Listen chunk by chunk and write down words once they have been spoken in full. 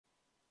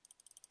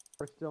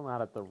We're still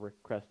not at the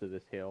crest of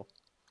this hill.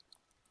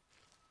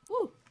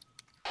 Woo!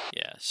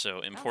 Yeah,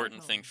 so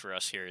important thing for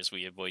us here is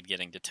we avoid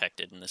getting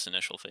detected in this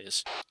initial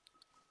phase.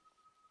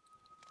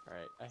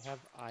 Alright, I have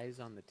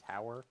eyes on the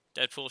tower.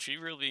 Deadpool, should you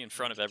really be in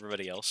front of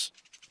everybody else?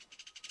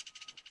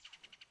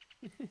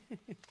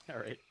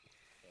 Alright.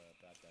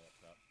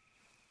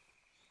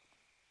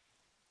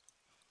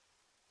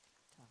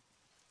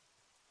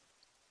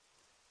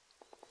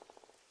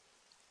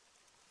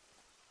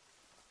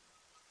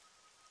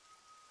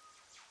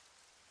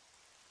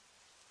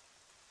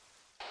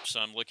 So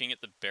I'm looking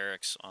at the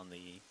barracks on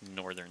the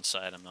northern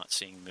side. I'm not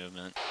seeing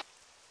movement.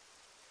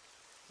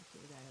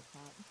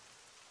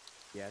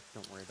 Yeah,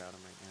 don't worry about him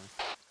right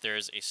now.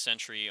 There's a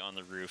sentry on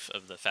the roof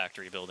of the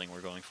factory building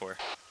we're going for.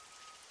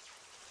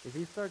 If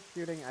he starts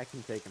shooting, I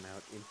can take him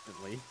out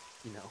instantly,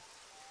 you know.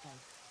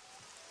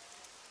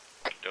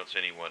 Don't see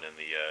anyone in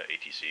the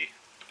ATC.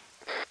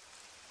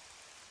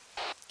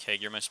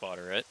 Keg, you're my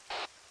spotter, right?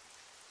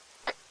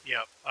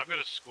 Yep, I've got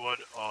a squad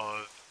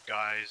of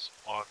guys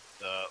on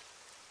the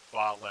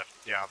far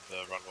left down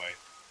the runway.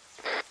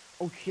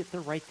 Oh shit,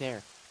 they're right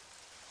there.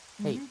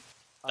 Hey.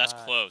 That's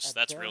close.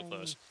 That's real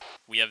close.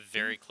 We have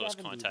very close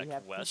contact we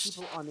have west.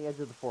 2 people on the edge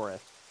of the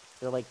forest.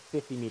 They're like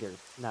 50 meters,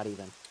 not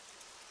even.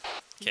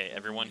 Okay,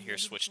 everyone here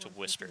switch to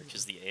whisper,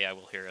 because the AI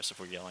will hear us if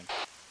we're yelling.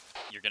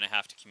 You're going to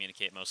have to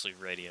communicate mostly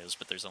radios,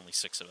 but there's only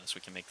 6 of us. We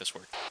can make this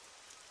work.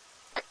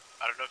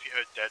 I don't know if you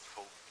heard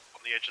Deadpool.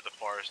 On the edge of the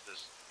forest,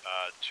 there's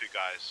 2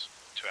 guys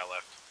to our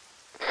left.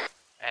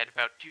 At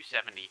about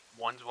 270,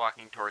 one's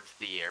walking towards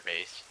the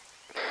airbase.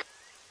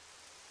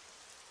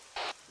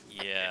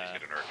 Yeah.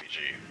 He's got an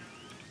RPG.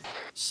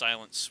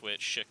 Silent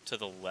switch, shift to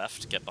the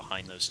left, get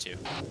behind those 2.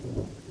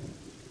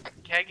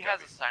 Keg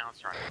has a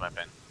silencer on his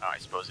weapon. Oh, I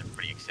suppose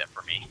everybody except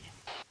for me.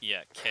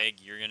 Yeah, Keg,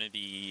 you're going to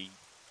be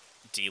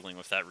dealing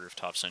with that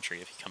rooftop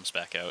sentry if he comes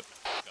back out.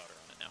 Got her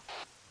on it now.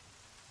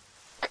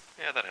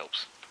 Yeah, that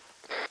helps.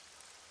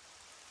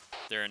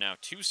 There are now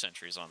 2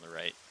 sentries on the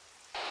right.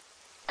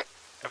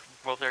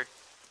 Well, the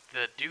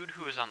dude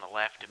who was on the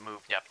left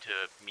moved up to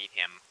meet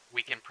him.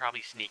 We can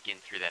probably sneak in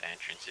through that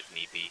entrance if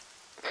need be.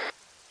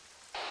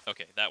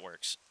 Okay, that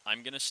works.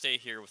 I'm going to stay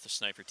here with the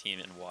sniper team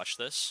and watch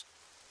this.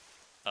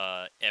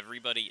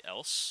 Everybody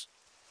else,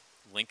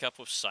 link up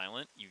with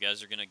Silent. You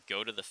guys are going to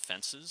go to the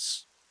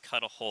fences,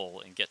 cut a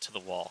hole, and get to the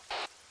wall.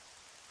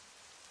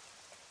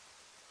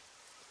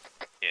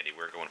 Andy,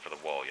 we're going for the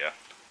wall, yeah?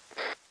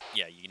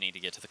 Yeah, you need to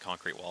get to the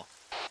concrete wall.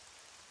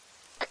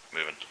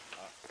 Moving.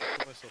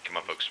 Come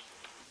on, folks.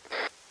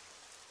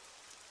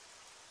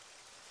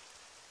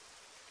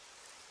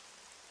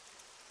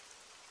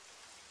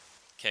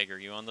 Keg, are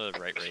you on the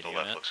right radio The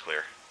left net? looks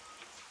clear.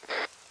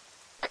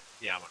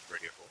 Yeah, I'm on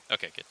radio 4.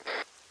 Okay, good.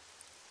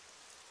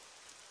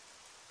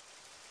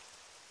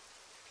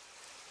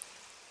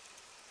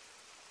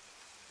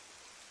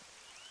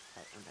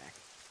 Alright, I'm back.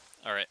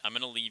 Alright, I'm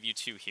going to leave you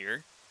 2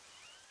 here.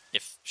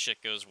 If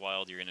shit goes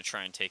wild, you're going to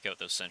try and take out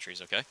those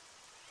sentries, okay?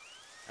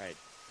 Alright.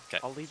 Okay.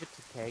 I'll leave it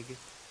to Keg.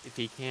 If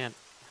he can't,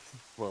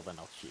 well then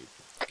I'll shoot.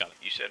 Got it.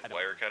 You said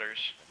wire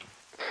cutters?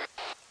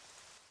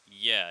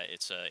 Yeah,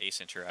 it's Ace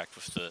Interact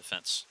with the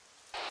fence.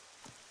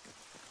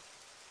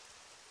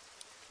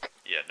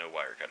 Yeah, no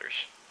wire cutters.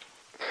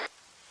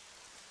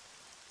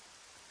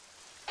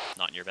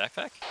 Not in your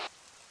backpack?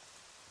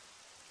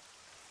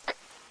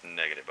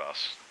 Negative,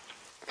 boss.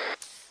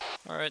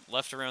 Alright,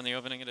 left around the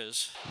opening it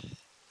is.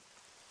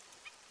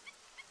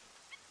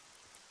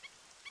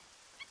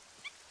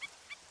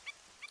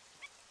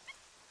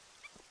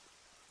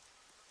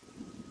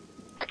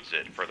 Is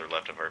it further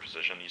left of our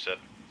position, you said?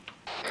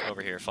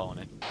 Over here, follow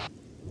me.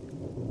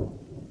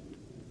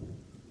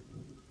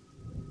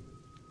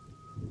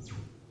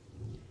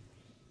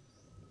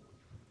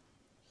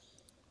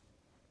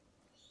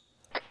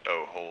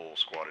 Oh, whole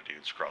squad of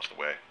dudes across the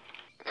way.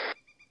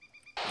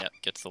 Yep,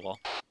 get to the wall.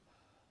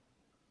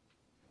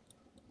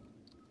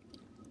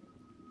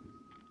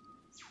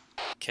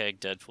 Keg,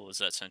 Deadpool, is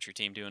that sentry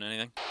team doing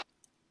anything?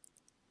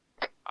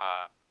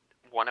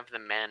 One of the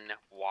men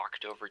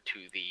walked over to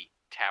the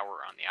tower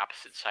on the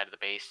opposite side of the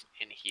base,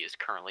 and he is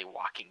currently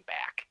walking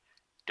back.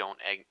 Don't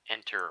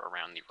enter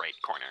around the right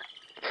corner.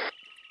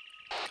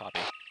 Copy.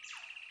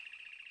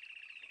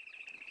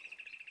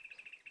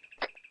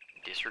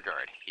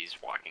 Disregard. He's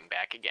walking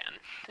back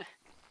again.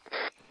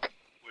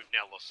 We've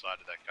now lost sight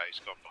of that guy. He's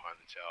gone behind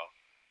the tower.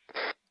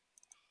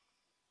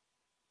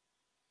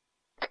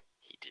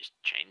 He just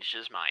changed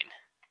his mind.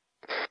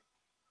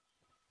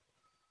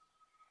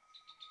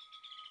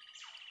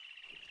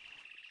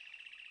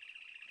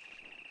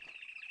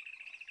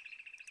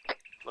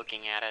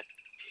 Looking at it,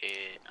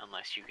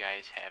 unless you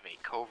guys have a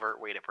covert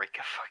way to break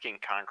a fucking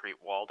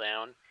concrete wall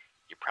down,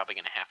 you're probably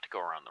going to have to go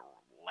around the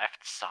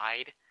left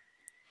side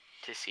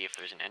to see if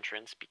there's an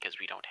entrance, because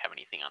we don't have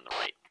anything on the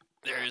right.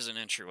 There is an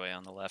entryway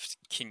on the left.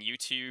 Can you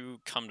 2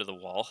 come to the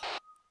wall?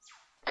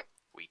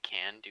 We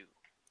can do.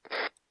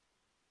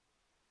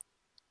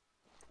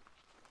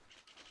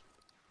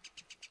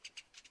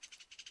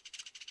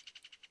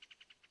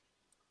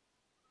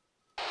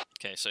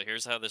 Okay, so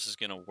here's how this is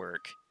going to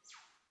work.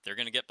 They're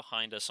going to get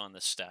behind us on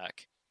this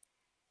stack.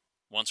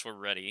 Once we're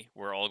ready,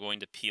 we're all going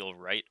to peel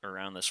right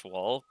around this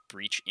wall,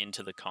 breach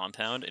into the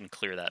compound, and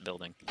clear that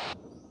building.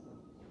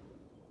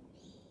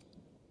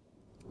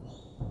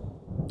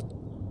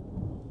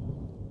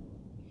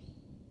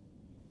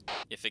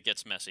 If it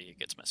gets messy, it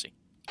gets messy.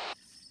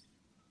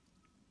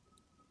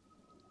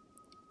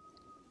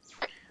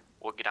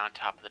 We'll get on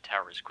top of the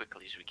tower as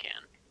quickly as we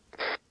can.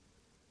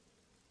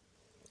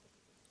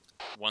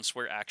 Once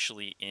we're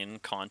actually in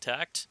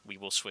contact, we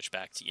will switch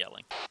back to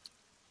yelling.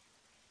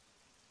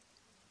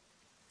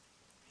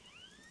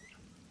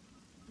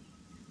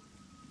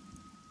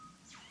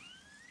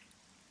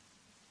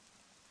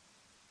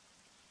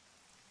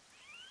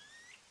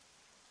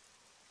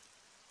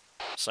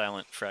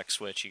 Silent, Freck,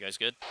 Switch, you guys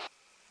good?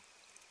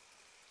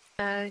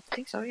 I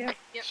think so, yeah.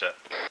 Yep. Set.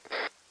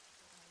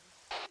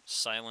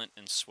 Silent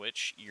and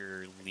Switch,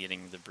 you're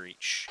leading the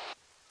breach.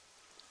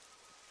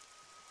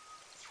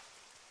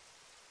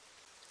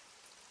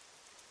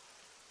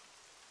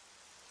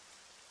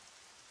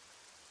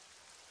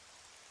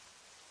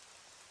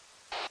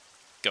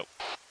 Go.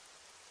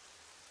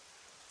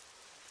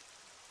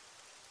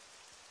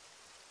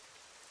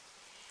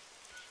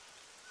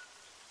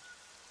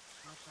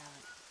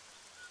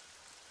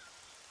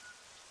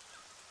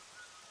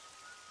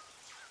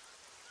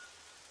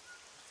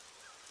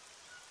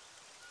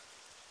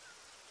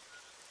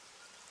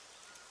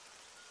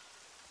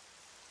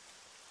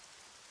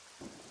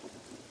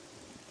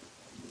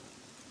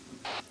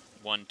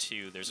 One,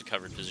 two, there's a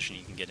covered position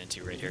you can get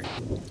into right here.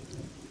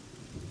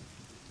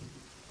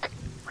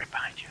 Right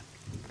behind you.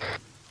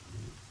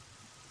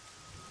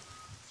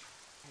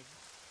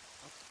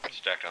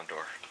 Stacked on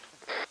door.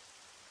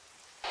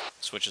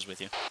 Switch is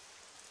with you.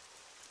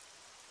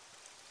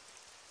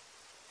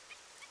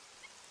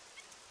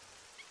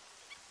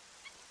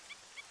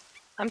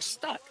 I'm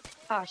stuck.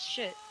 Ah,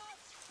 shit.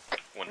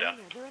 One down.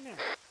 They're in there.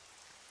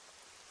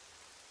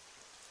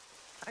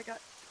 I got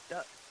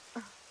stuck.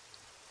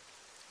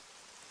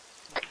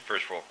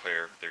 First floor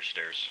clear. There's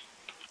stairs.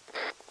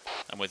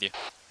 I'm with you.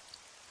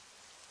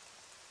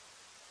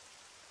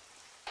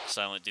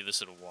 Silent, do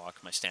this at a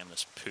walk. My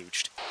stamina's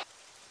pooched.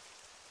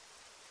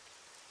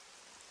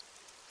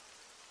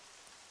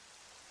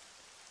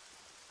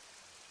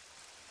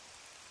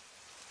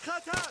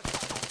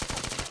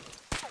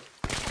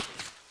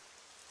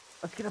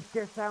 Let's get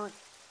upstairs, Silent.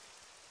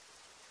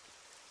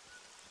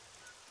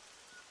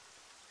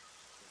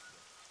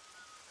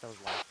 That was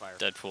live fire.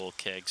 Deadpool,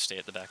 Keg, stay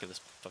at the back of this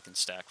fucking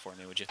stack for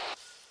me, would you?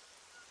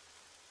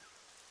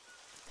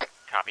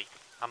 Copy.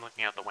 I'm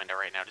looking out the window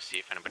right now to see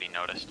if anybody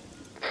noticed.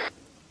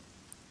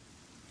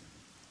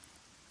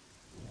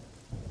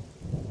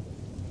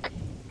 I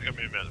got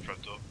movement at the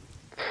front door.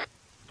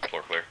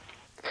 Floor clear.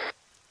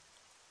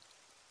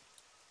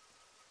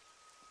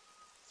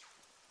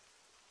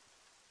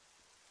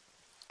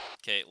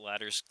 Okay,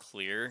 ladder's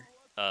clear.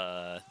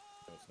 No,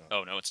 it's not.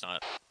 Oh, no, it's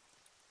not.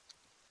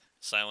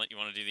 Silent, you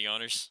want to do the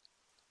honors?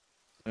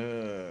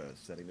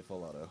 Setting to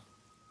full auto.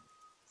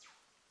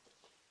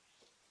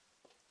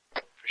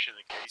 Pushing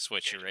the gate.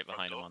 Switch, gate you're to right the front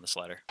behind him door. on this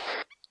ladder.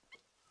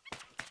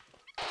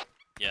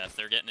 Yeah, if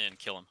they're getting in,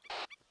 kill them.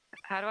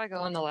 How do I go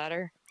on the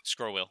ladder?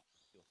 Scroll wheel.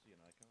 You'll see an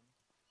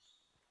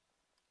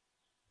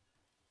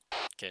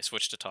icon. Okay,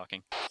 switch to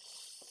talking.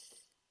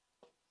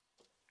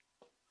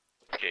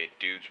 Okay,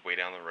 dudes way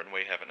down the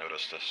runway haven't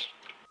noticed us.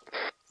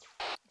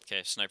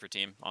 Okay, sniper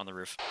team, on the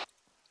roof.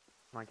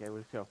 Come on, okay,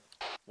 let's go.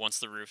 Once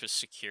the roof is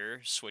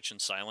secure, Switch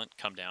and Silent,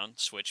 come down.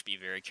 Switch, be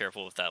very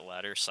careful with that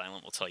ladder.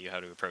 Silent will tell you how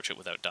to approach it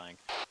without dying.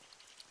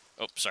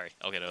 Oh, sorry,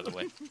 I'll get out of the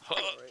way.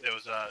 There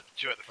was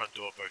two at the front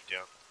door, both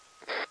down.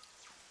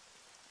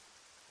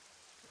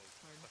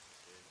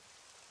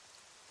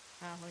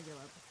 I don't want to give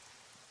up.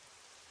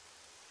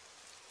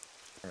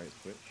 Alright,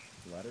 switch.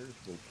 Ladders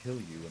will kill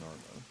you in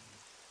Arma.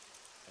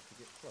 Have to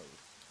get close.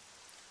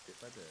 Bit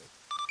by bit.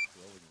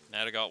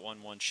 Natagot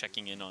 1-1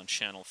 checking in on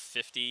channel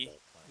 50.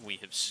 We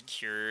have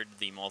secured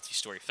the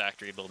multi-story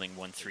factory building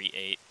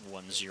 138-109.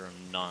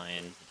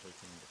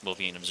 We'll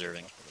be in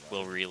observing.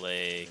 We'll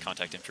relay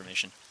contact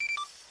information.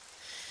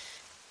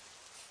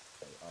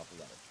 Okay, off the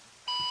ladder.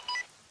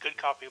 Good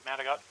copy,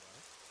 Madagot.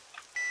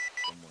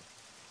 One more.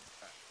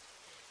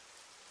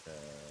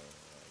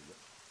 Yep.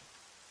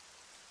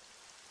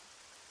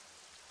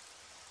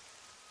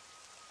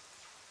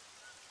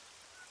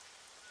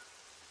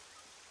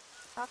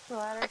 Off the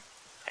ladder.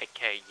 Hey,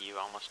 K, you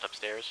almost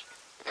upstairs?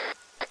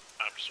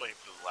 I'm just waiting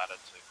for the ladder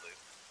to clear.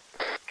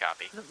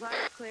 Copy. The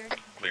ladder's clear.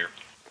 Clear.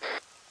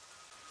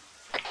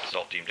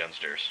 Assault team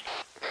downstairs.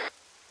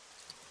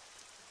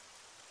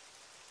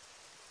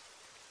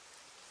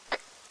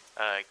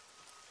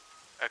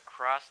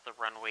 Across the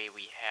runway,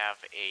 we have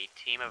a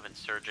team of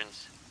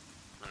insurgents.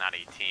 Well, not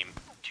a team,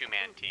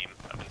 two-man team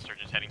of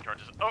insurgents heading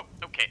towards us. Oh,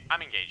 okay,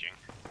 I'm engaging.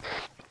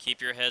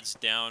 Keep your heads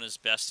down as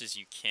best as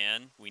you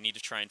can. We need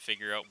to try and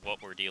figure out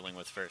what we're dealing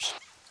with first.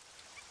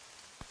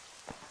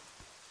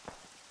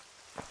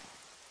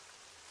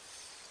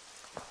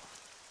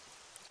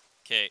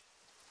 Okay.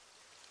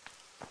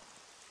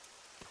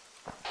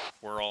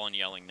 We're all in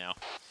yelling now.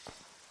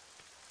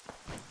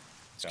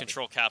 It's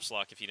control caps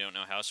lock if you don't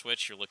know how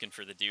switch. You're looking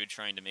for the dude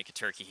trying to make a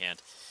turkey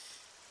hand.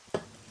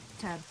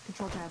 Tab.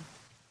 Control tab.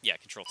 Yeah,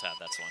 control tab,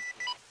 that's the one.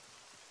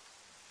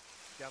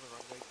 Down the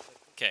runway.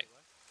 Okay.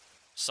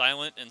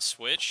 Silent and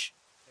switch.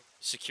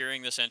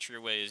 Securing this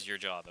entryway is your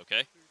job,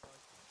 okay?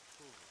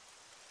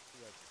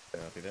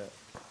 Copy that.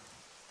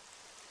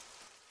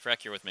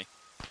 Freck, you're with me.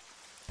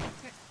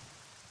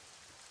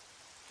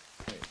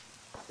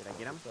 Did I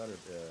get him?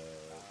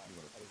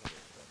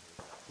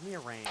 Give me a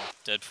range.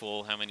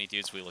 Deadpool, how many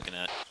dudes we looking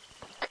at?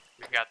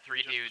 We've got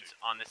 3 dudes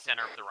on the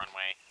center of the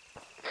runway.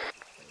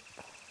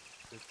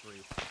 There's 3. Yeah,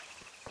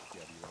 do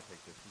you want to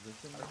take this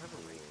position? I don't have a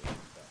or range.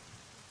 that?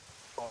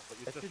 Oh, but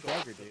That's your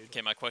dagger, dude.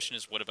 Okay, my question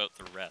is, what about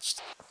the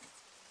rest?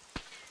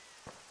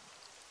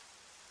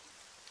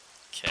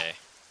 Okay.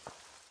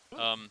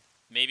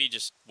 Maybe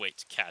just wait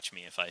to catch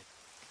me if I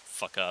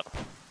fuck up.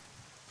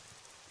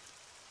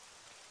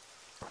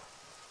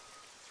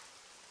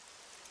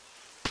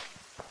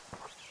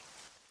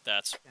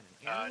 That's...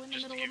 Arrow in the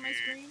just to middle give of my you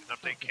screen? an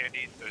update,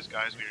 Candy, those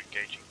guys we are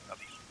engaging are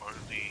the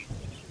only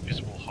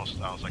visible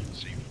hostiles I can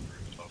see from the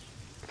rooftop.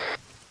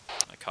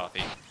 I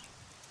copy.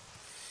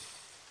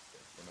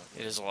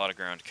 It is a lot of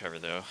ground to cover,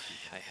 though.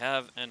 I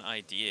have an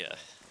idea.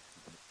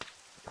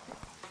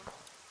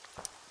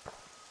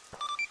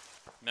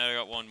 Matt, I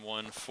got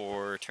 1-1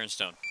 for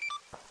Turnstone.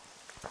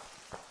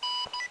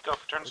 Go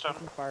for Turnstone.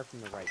 Taking fire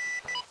from the right.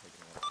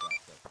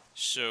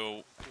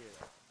 So,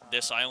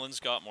 this island's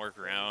got more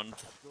ground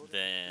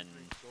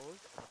than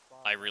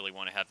I really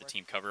want to have the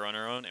team cover on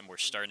our own, and we're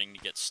starting to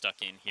get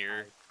stuck in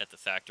here at the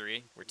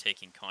factory. We're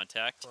taking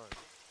contact.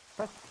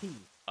 Press T.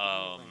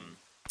 How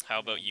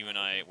about you and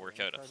I work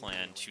out a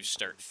plan to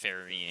start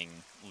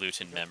ferrying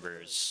Luton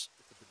members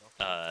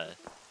to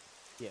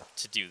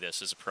do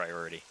this as a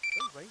priority?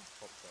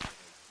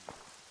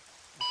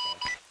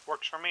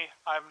 Works for me.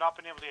 I have not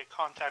been able to get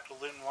contact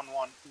with Luton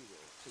 1-1.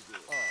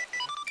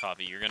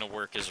 Copy. You're going to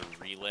work as a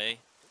relay.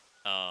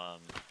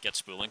 Get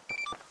spooling.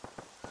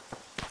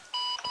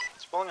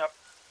 Spooling up.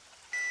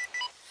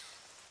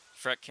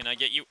 Freck, can I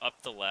get you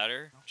up the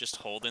ladder? Just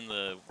hold in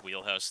the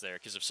wheelhouse there,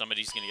 because if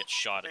somebody's going to get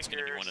shot, it's going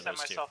to be one of Set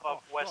those two. myself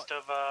up west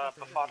of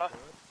Bafata.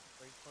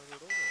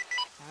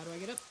 How do I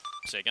get up?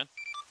 Say again?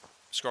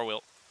 Scroll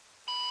wheel.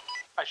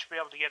 I should be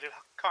able to get in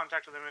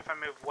contact with him if I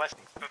move west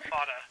of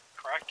Bafata,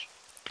 correct?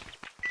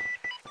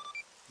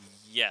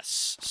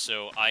 Yes,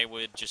 so I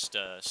would just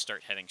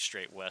start heading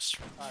straight west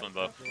from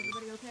Flimbo.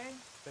 Everybody okay?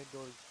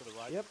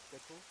 Yep.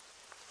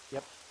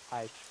 Yep.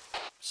 Hi.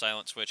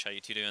 Silent switch, how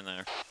you two doing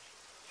there?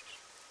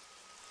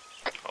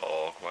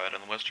 All quiet on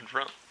the western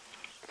front.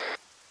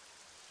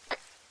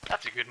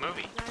 That's a good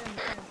movie. Guy on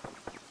the trail.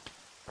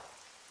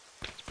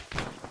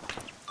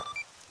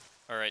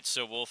 Alright,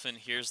 so Wolfen,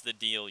 here's the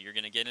deal. You're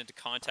going to get into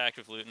contact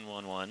with Luton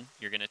 1-1.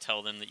 You're going to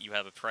tell them that you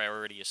have a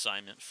priority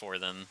assignment for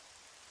them,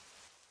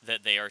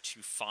 that they are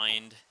to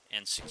find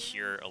and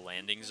secure a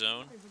landing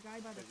zone, There's a guy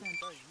by the fence.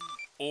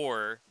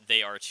 or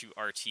they are to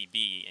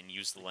RTB and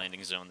use the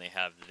landing zone they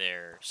have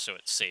there so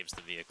it saves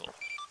the vehicle.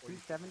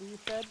 270, you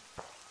said?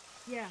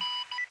 Yeah,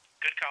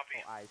 Good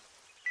copy. Oh, ice.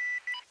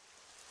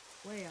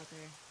 way out there.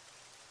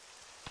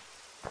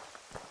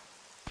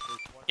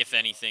 If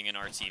anything, an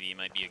RTB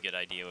might be a good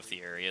idea with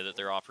the area that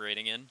they're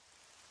operating in.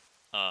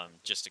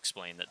 Just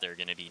explain that they're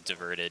going to be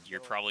diverted. You're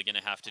probably going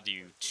to have to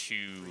do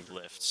 2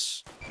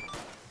 lifts.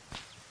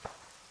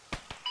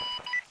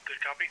 Good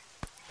copy.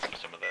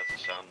 Some of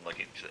that's sound like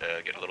it's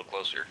get a little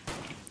closer.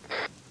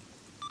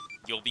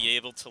 You'll be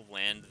able to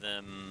land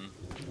them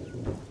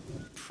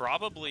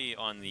probably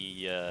on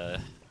the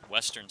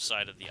western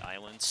side of the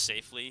island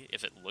safely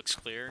if it looks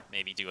clear.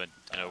 Maybe do an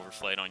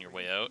overflight on your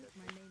way out. My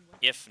main weapon.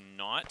 If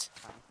not,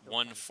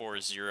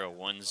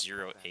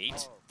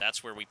 140108,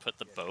 that's where we put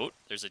the boat.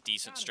 There's a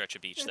decent stretch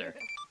of beach there.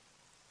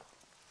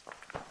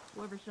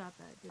 Whoever shot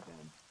that, good job.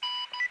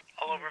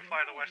 I'll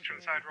overfly the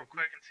western side real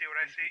quick and see what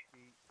I see.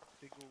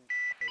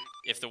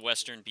 If the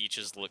western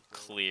beaches look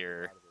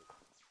clear,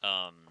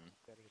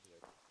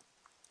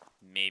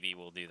 maybe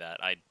we'll do that.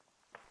 I'm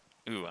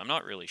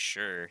not really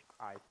sure.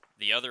 Ice.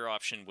 The other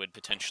option would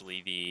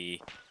potentially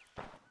be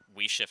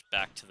we shift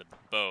back to the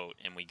boat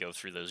and we go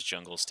through those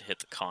jungles to hit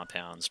the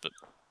compounds, but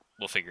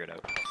we'll figure it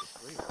out. Okay,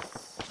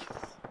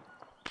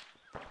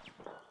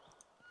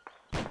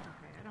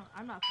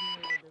 I'm not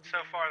familiar with this.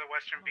 So far, the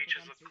western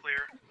beaches look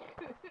clear.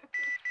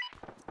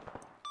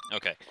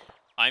 Okay.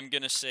 I'm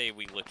gonna say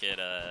we look at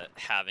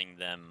having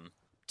them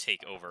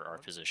take over our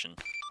position.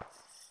 So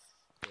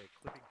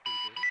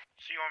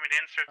you want me to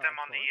insert them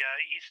on the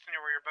east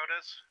near where your boat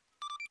is?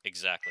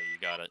 Exactly, you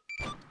got it.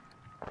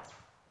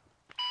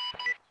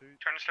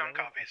 Turnstone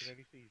copies. He's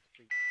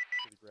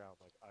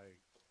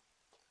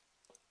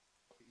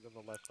on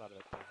the left side of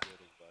that same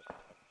building, but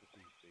up to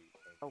 2 feet.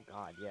 Oh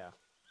god, yeah.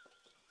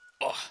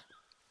 Oh!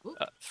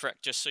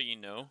 Freck, just so you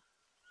know,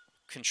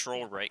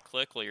 control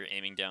right-click while you're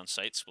aiming down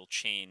sights will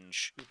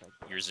change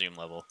your zoom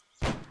level.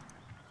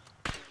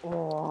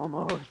 Oh,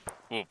 almost.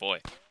 Oh boy,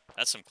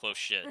 that's some close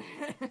shit.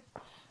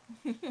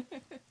 There's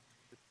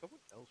someone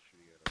else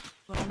shooting at us.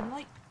 But I'm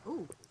like,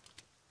 ooh.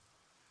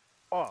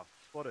 Oh,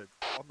 spotted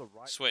on the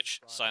right. Switch,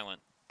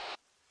 silent.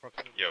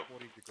 Yo.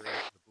 40 degrees.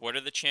 What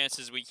are the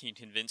chances we can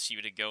convince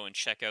you to go and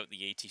check out the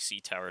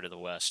ATC tower to the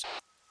west?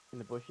 In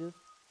the bushes?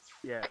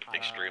 Yeah.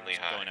 Extremely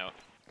high. Going out.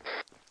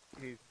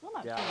 Still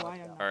not Yeah, sure why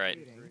I'm not Alright.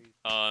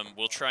 shooting.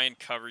 We'll try and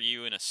cover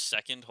you in a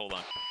second. Hold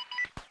on.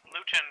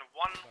 Luton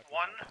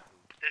 1-1.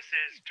 This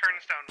is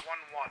Turnstone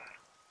 1-1.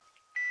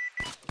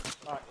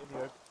 In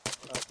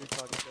the big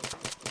target.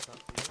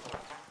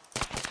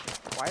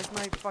 Why is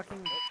my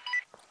fucking...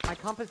 My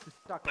compass is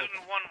stuck Luton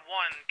open. 1-1.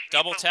 Can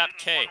Double you put tap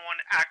Luton K. 1-1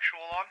 actual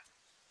on?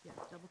 Yeah,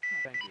 double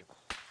tap. Thank you.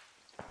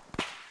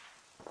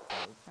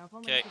 Now, if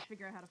only I Okay. could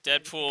figure out how to fire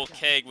this Deadpool, gun.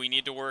 Keg, we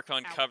need to work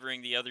on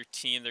covering the other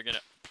team. They're gonna...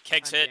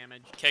 Keg's I'm hit.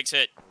 damaged. Keg's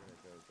hit.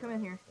 Come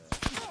in here.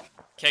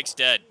 Keg's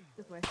dead.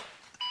 This way.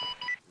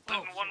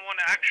 Luton 1-1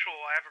 actual.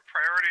 I have a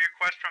priority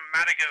request from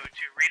Madigo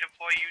to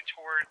redeploy you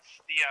towards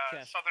the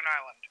Chest. southern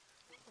island.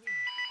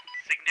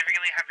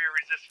 Significantly heavier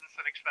resistance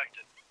than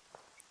expected.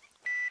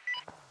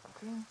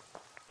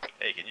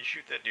 Hey, can you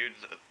shoot that dude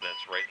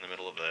that's right in the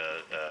middle of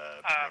the,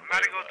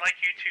 Madigo would like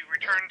you to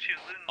return to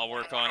Luton I'll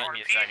work 1-1 on it. RP,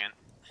 Give me a second.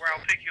 where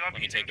I'll pick you up Let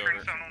me using take over.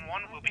 Turnstone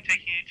 1. We'll be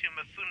taking you to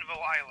Mefunvo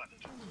Island.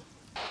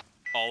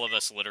 All of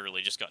us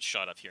literally just got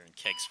shot up here and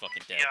Keg's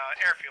fucking dead.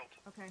 The airfield.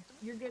 Okay,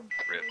 you're good.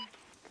 Rip.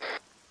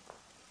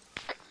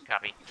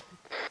 Copy.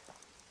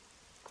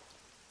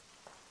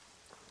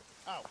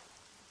 Ow.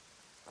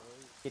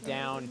 Get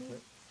down.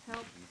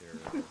 Help.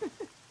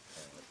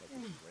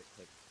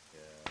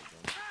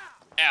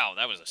 Ow,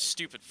 that was a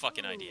stupid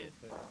fucking idea.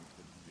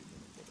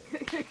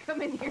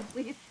 Come in here,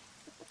 please.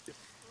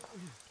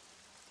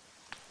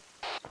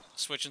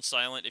 Switch and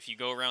silent. If you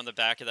go around the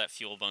back of that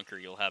fuel bunker,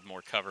 you'll have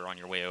more cover on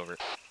your way over.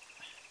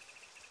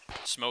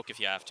 Smoke if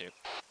you have to.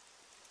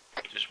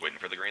 Just waiting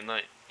for the green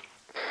light.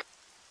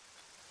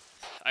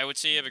 I would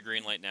say you have a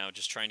green light now,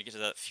 just trying to get to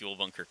that fuel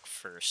bunker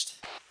first.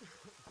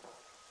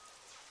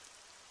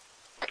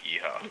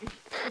 Yeehaw.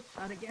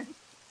 Shot again.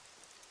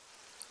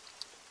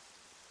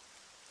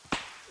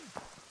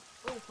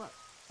 Oh fuck.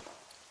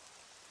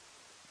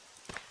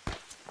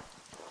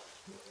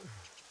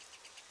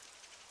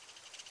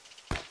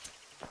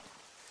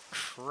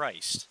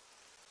 Christ.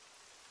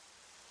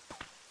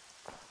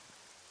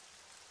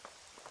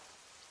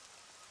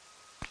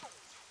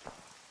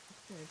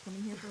 Okay,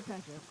 coming here for a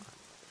patch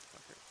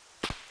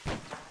up.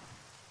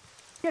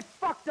 Get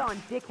fucked on,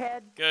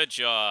 dickhead! Good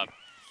job.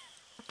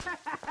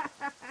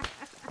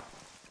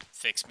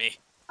 Fix me.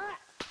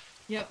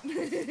 Yep.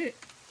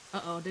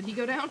 Uh-oh, did he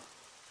go down?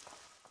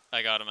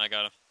 I got him, I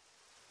got him.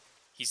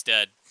 He's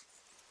dead.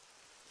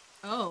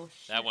 Oh,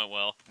 shit. That went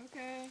well.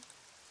 Okay.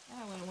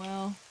 That went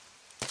well.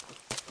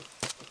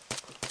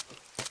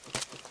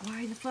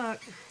 Why the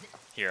fuck?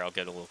 Here, I'll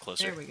get a little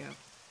closer. There we go.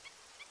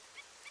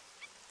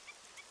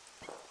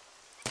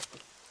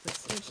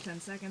 Let's switch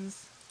 10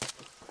 seconds.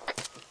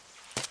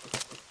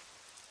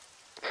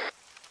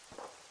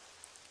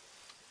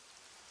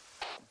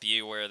 Be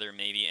aware there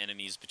may be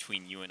enemies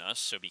between you and us,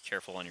 so be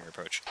careful on your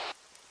approach.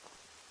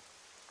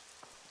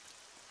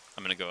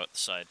 I'm gonna go out the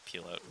side,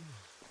 peel out.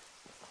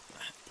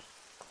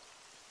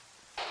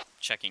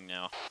 Checking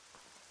now.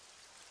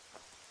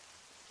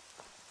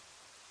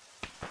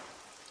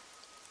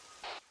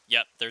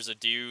 Yep, there's a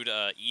dude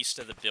east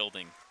of the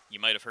building. You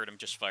might have heard him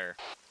just fire.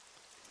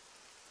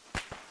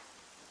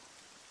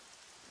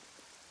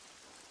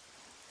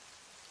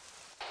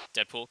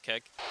 Deadpool,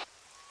 Keg?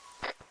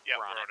 Yeah,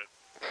 We're on we're on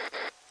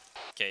it.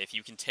 Okay, if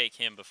you can take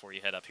him before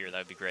you head up here, that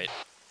would be great.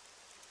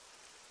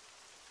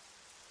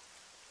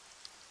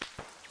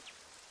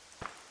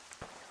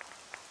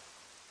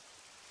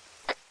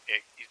 Yeah,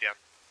 he's down.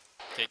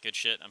 Okay, good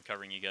shit. I'm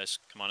covering you guys.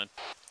 Come on in.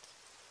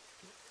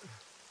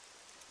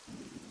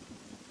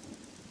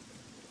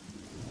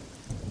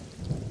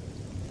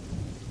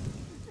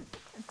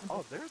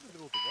 Oh, they're in the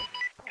middle of the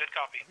runway. Good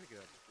copy. I'm gonna get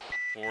out.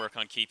 We'll work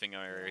on keeping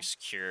our area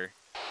secure.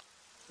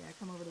 Yeah,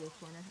 come over to this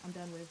corner. I'm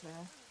done with,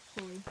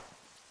 Chili.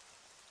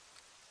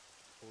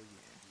 Oh,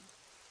 yeah.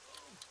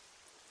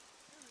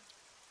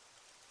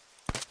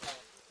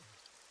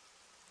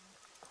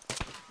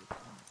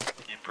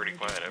 You're pretty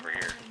quiet over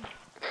here.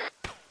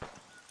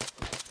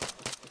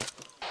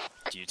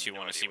 Do you two No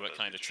want to idea see what what those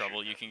kind of dudes are trouble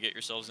shooting you at. can get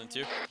yourselves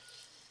into?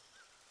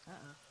 Uh-oh.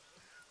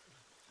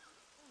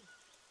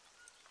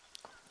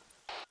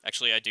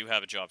 Actually, I do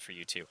have a job for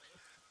you two.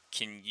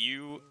 Can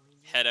you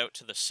head out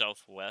to the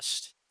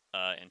southwest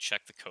and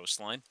check the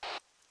coastline?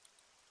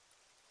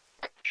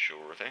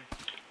 Sure thing.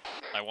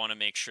 I want to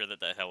make sure that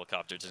that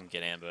helicopter doesn't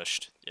get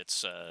ambushed.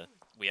 It's,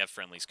 we have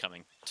friendlies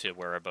coming to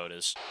where our boat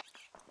is.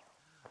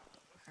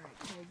 Alright,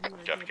 Craig, you are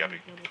Copy, good. copy.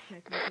 Double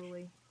check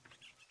visually.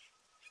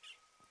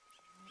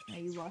 Now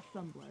you lost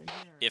some blood. You're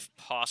alright. If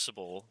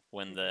possible,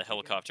 when the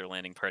helicopter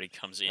landing party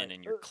comes in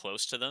and you're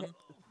close to them,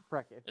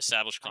 Frick, if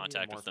establish I need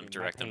contact with them, morphine,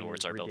 my direct them pain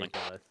towards is our building.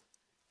 ridiculous.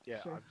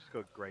 Yeah, Sure. I've just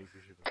got grey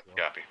vision as well.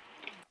 Copy.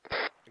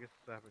 I guess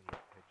it's having a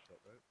headshot,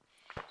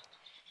 right?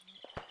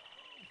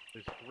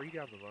 There's 3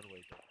 down the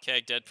runway.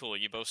 Okay, Deadpool, are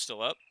you both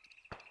still up?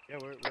 Yeah,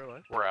 we're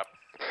alive. We're up.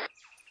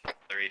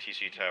 Their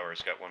ATC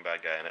tower's got one bad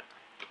guy in it.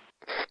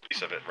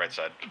 Piece of it, right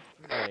side.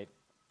 Alright,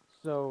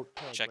 So,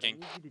 Keg, Checking.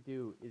 what I need you to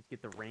do is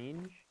get the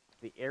range,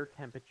 the air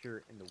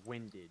temperature, and the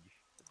windage.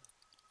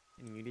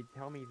 And you need to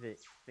tell me the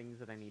things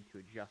that I need to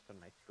adjust on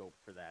my scope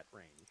for that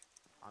range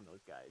on those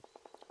guys.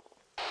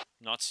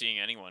 Not seeing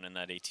anyone in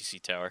that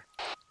ATC tower.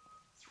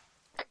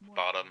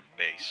 Bottom,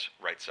 base,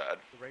 right side.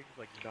 The range is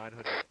like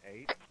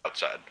 908.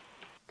 Outside.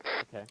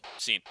 Okay.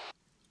 Seen.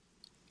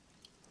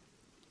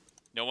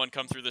 No one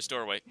come through this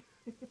doorway.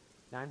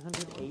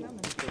 908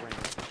 is the range.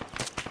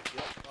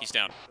 He's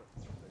down.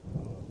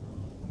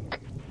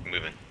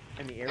 Moving.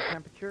 And the air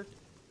temperature?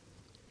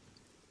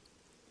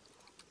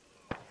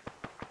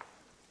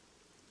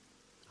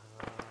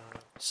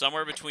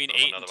 Somewhere between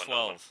Another 8 one, and another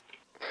one. 12.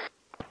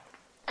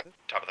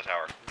 Top of the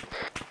tower.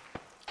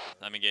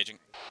 I'm engaging.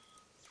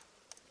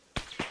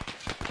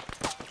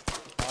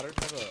 I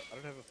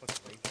don't have a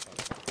fucking range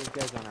cover. These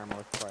guys on our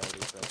most priority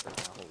threats right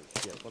now. Holy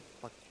shit, what the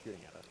fuck is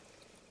shooting at us?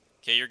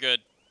 Okay, you're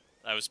good.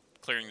 I was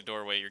clearing the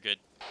doorway, you're good.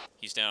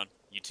 He's down.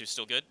 You two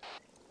still good?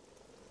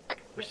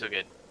 We're still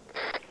good.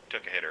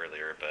 Took a hit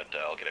earlier, but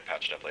I'll get it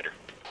patched up later.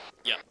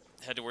 Yeah,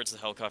 head towards the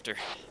helicopter.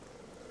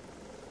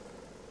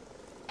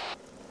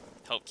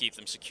 Help keep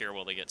them secure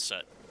while they get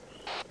set.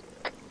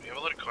 We have a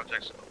lot of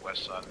contacts on the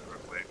west side of the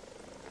runway.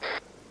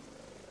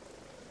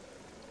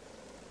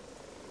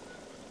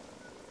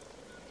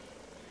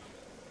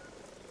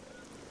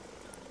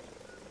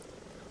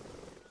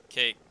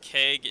 Okay,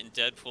 Keg and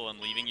Deadpool, I'm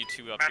leaving you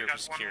two up here for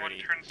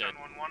security. Dead.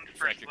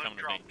 Freck, you're coming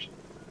with me.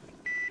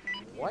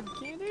 What,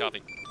 Candy?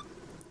 Copy.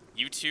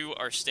 You two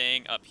are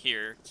staying up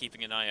here,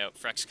 keeping an eye out.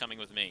 Freck's coming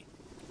with me.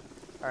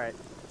 Alright.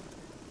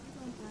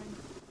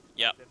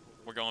 Yep,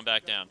 we're going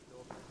back down.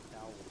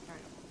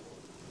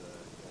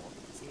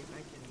 See if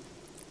I can.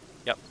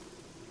 Yep.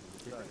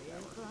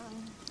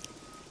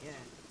 Yeah.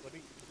 Let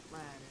me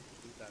Ladder.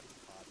 do that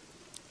pod.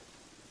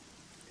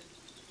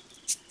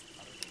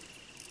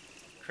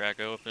 Crack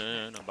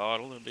open a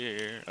bottle of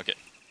beer. Okay,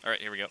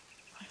 alright, here we go.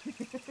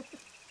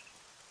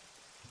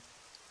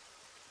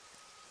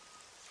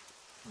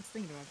 I was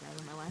thinking about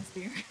grabbing my last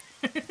beer.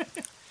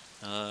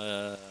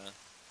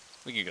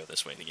 We can go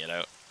this way to get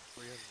out.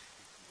 360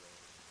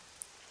 range.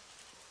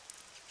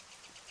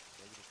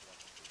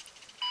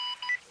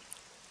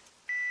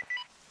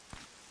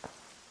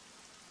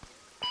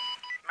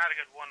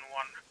 Madigan 1-1.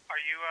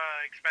 Are you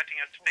expecting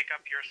us to pick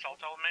up your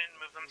assault element and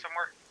move them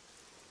somewhere?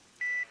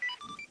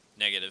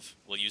 Negative.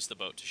 We'll use the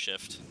boat to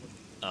shift.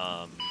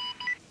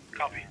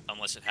 Copy.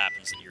 Unless it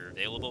happens that you're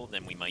available,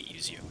 then we might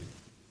use you.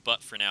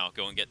 But for now,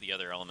 go and get the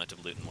other element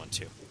of loot in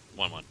 1-2.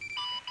 1-1.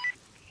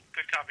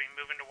 Good copy.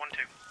 Moving to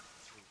 1-2.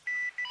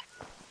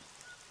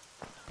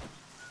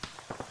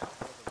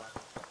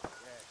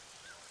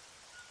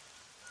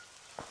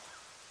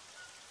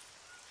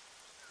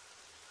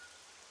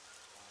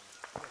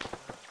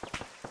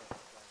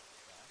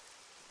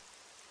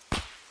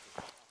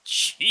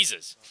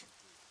 Jesus!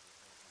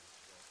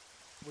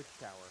 Which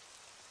tower?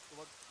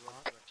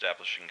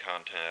 Establishing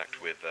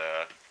contact with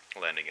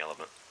landing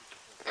element.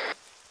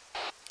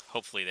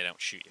 Hopefully they don't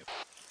shoot you.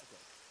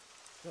 Okay.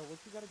 So what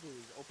you gotta do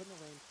is open the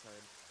range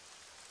card.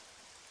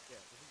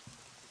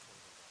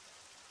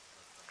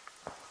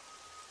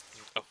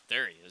 Oh,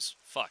 there he is.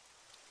 Fuck.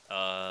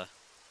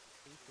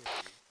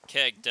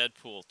 Keg,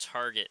 Deadpool,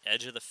 target,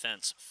 edge of the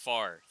fence,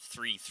 far,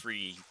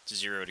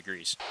 330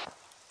 degrees.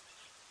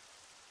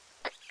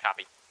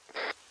 Copy.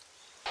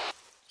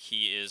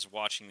 He is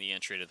watching the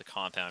entry to the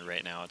compound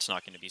right now. It's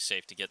not going to be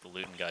safe to get the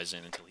looting guys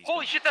in until he's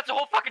Holy gone. shit, that's a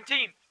whole fucking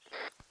team!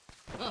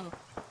 Oh.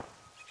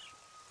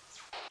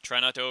 Try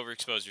not to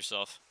overexpose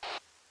yourself.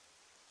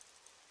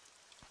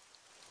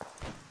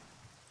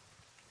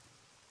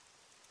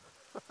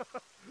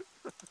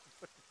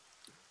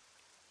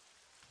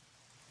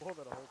 More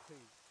than a whole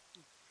team.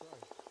 Jesus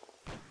Christ.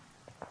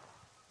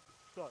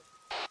 Suck.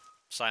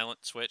 Silent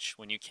switch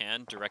when you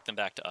can. Direct them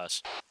back to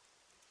us.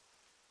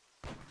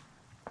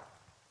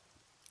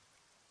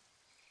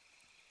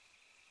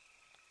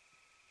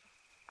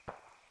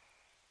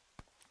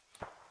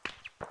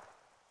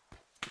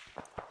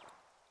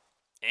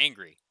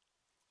 Angry.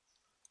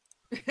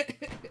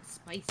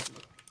 Spicy.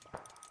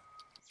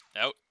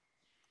 Out.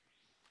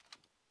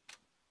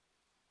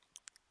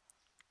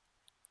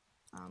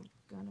 I'm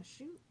gonna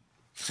shoot.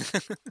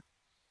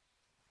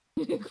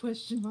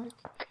 Question mark.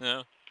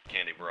 No.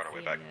 Candy, we're on our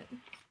way back.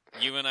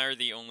 You and I are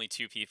the only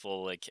two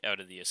people, like, out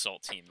of the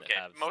assault team that Okay,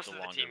 have most the of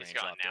the longer team is range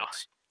gone now.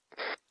 optics.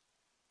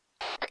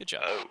 Good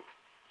job. Oh.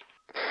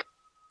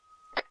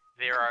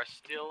 There are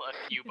still a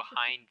few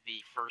behind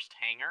the first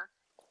hangar.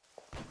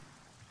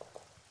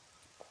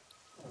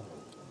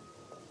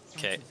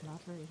 Okay. This is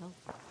not very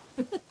helpful.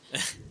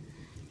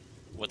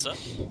 What's up?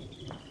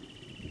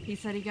 He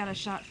said he got a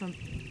shot from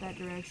that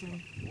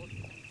direction.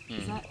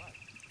 Is that?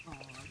 Oh, I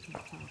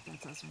can't tell if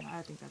that's us or not.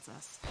 I think that's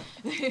us.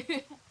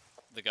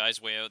 The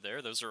guys way out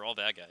there, those are all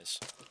bad guys.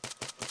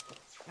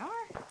 Y'all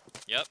are?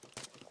 Yep.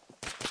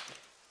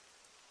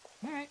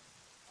 Alright.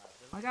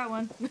 I got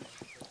one.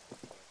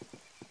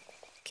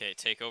 Okay,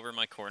 take over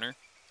my corner.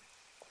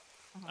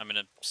 I'm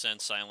gonna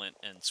send Silent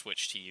and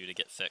switch to you to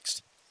get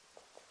fixed.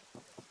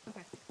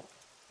 Okay.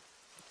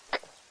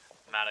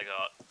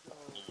 Madagot,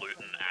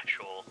 Luton,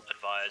 actual,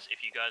 advise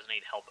if you guys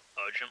need help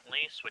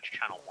urgently, switch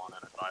channel 1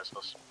 and advise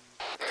us.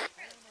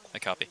 I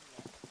copy.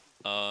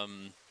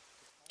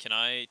 Can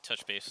I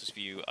touch base with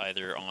you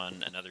either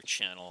on another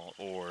channel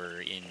or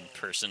in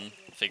person,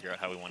 figure out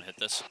how we want to hit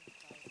this?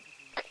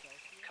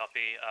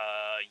 Copy.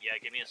 Yeah,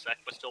 give me a sec.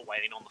 We're still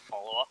waiting on the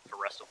follow-up for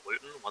rest of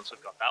Luton. Once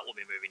we've got that, we'll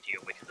be moving to you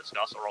and we can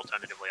discuss, or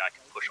alternatively, I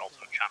can push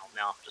alternate channel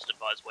now. Just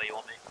advise where you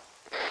want me.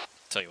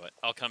 Tell you what,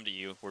 I'll come to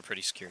you. We're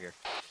pretty secure here.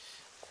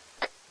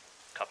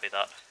 Copy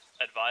that.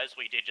 Advise,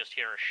 we did just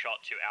hear a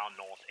shot to our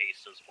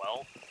northeast as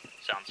well.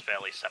 Sounds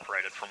fairly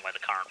separated from where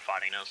the current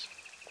fighting is.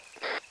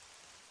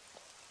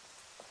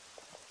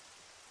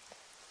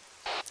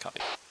 Copy.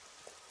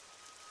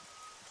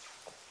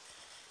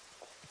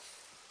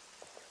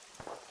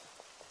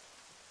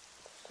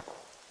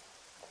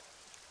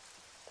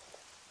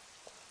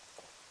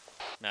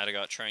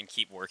 Madagot, try and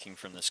keep working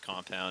from this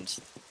compound.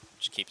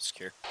 Just keep it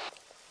secure.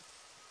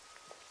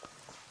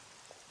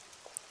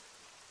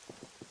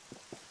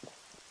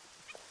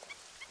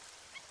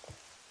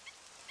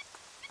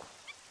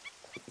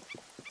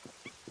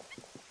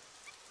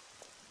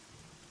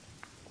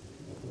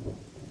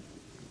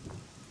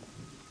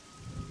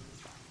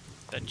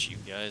 Bet you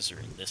guys are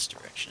in this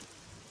direction.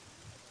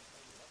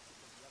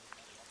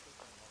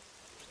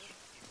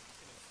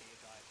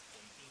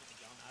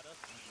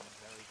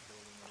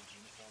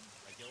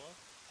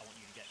 I want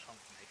you to get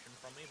confirmation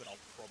from me, but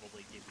I'll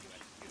probably give you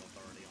execute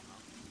authority on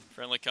that.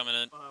 Friendly coming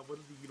in. What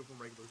do the uniform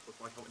regulars look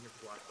like? I went here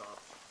for Black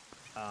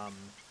Ops.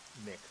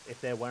 Mix.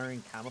 If they're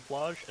wearing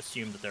camouflage,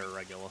 assume that they're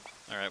irregular.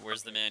 Alright,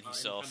 where's the man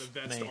himself?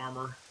 Kind of vest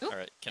armor.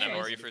 Alright, can I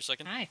borrow you for a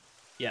second? Hi.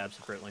 Yeah,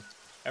 absolutely.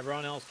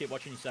 Everyone else, keep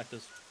watching your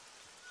sectors.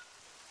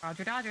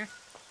 Roger, Dodger.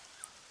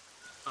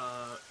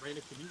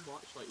 Raina, can you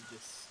watch, like,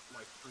 this,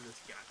 like, through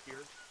this gap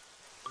here?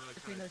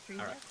 Between those trees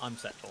Alright, I'm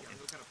set talking.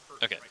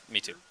 Okay,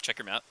 me too. Check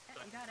your map.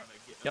 there? You got it.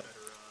 Yep.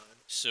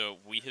 So,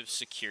 we have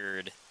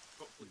secured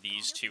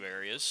these two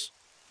areas.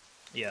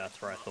 Yeah,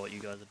 that's where I thought you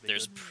guys would be.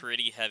 There's good.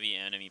 pretty heavy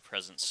enemy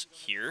presence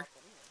here,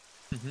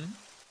 Mm-hmm.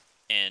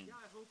 and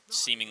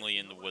seemingly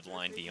in the wood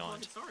line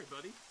beyond. Sorry,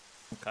 buddy.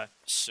 Okay.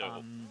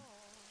 So,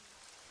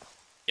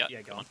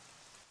 yeah, go on.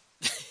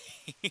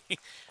 This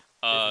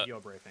This is your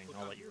briefing.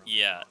 I'll let you run.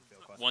 Yeah,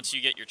 once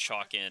you get your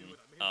chalk in,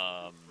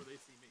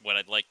 what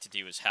I'd like to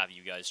do is have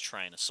you guys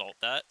try and assault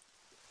that.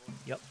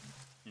 Yep.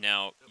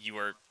 Now, you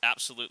are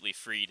absolutely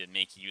free to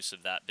make use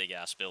of that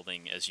big-ass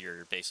building as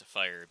your base of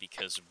fire,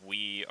 because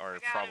we are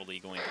probably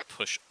going to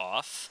push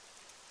off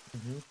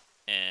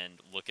and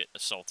look at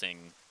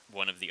assaulting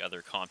one of the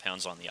other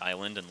compounds on the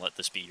island and let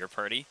this be your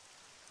party.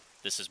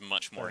 This is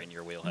much more in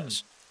your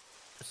wheelhouse.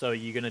 So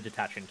you're going to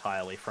detach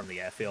entirely from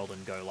the airfield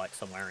and go, like,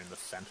 somewhere in the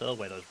center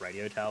where those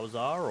radio towers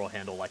are, or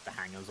handle, like, the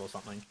hangars or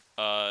something?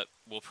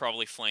 We'll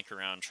probably flank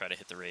around, try to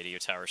hit the radio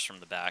towers from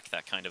the back,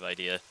 that kind of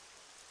idea.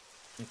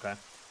 Okay.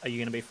 Are you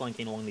going to be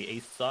flanking along the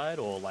east side,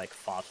 or, like,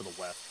 far to the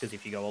west? Because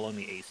if you go along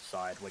the east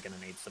side, we're going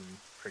to need some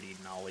pretty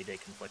gnarly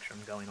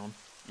deconfliction going on.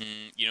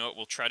 You know what,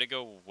 we'll try to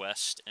go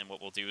west, and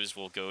what we'll do is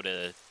we'll go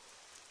to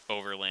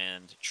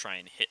overland, try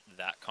and hit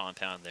that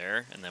compound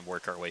there, and then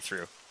work our way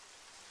through.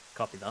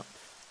 Copy that.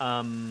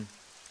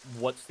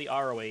 What's the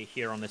ROE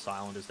here on this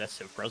island? Is there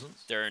civ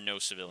presence? There are no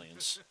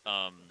civilians.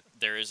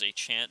 There is a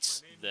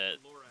chance that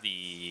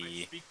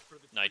the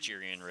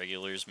Nigerian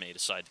regulars may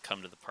decide to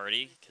come to the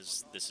party,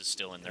 because this is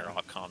still in their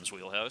OpCom's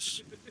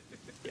wheelhouse.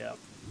 Yeah.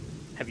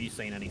 Have you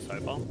seen any so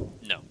far?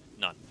 No,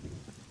 none.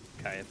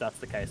 Okay, if that's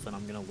the case, then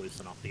I'm going to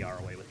loosen up the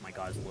ROE with my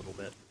guys a little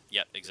bit.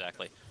 Yep,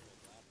 exactly.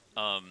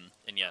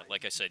 And yeah,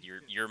 like I said,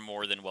 you're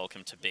more than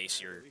welcome to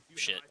base your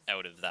shit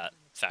out of that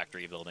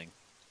factory building.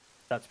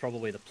 That's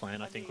probably the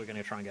plan. I think we're going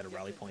to try and get a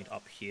rally point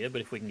up here, but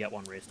if we can get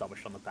one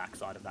re-established on the back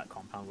side of that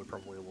compound, we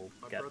probably will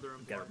get it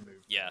moved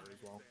yeah.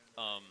 as well.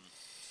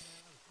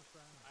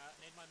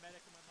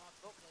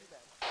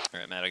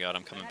 Alright, Madagot,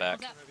 I'm coming back.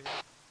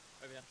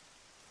 Over here.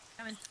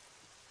 Coming.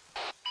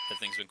 Have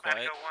things been quiet?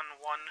 Echo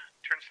 1-1,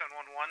 Turnstone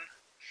 1-1,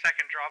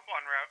 second drop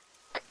en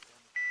route.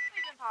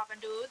 We've been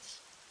popping dudes.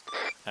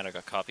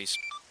 Madagot copies.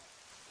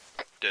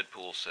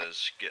 Deadpool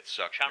says, get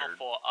sucked, Channel nerd.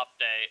 4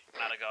 update,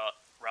 Madagot,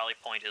 rally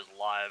point is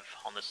live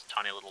on this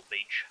tiny little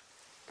beach.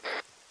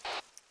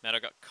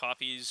 Madagot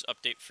copies,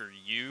 update for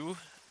you.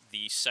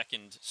 The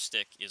second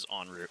stick is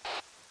en route.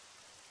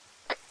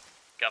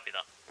 Copy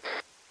that.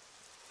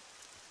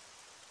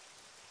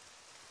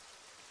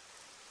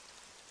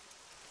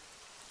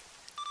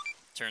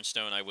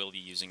 Turnstone, I will be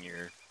using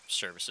your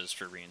services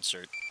for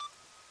reinsert.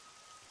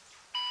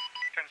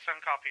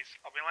 Turnstone copies.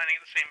 I'll be landing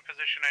at the same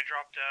position I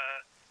dropped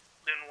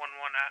Loon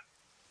 1-1 at.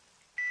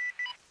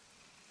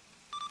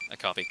 I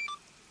copy.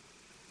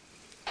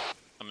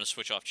 I'm going to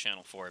switch off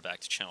channel 4 back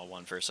to channel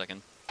 1 for a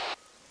second.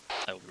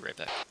 I will be right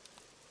back.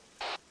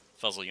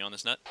 Fuzzle, you on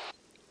this net?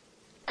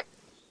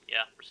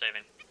 Yeah, we're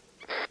saving.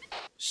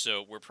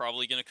 So we're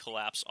probably going to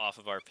collapse off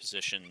of our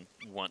position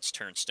once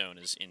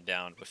Turnstone is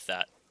inbound with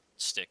that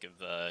stick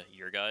of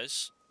your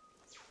guys.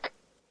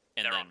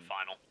 And They're then, on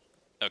final.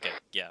 Okay,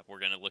 yeah, we're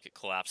gonna look at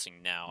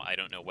collapsing now. I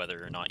don't know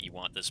whether or not you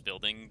want this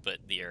building, but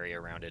the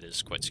area around it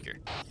is quite secure.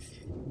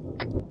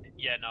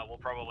 Yeah, no, we'll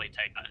probably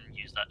take that and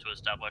use that to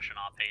establish an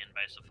RP and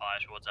base of fire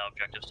towards our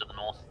objectives to the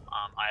north.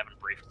 I haven't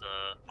briefed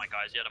my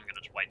guys yet. I'm going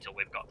to just wait till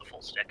we've got the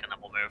full stick and then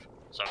we'll move.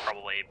 So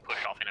probably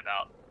push off in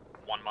about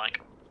 1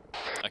 mic.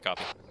 I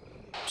copy.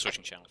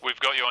 Switching channel. We've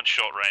got you on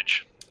short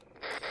range.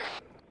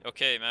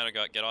 Okay,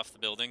 Madagot, get off the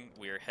building.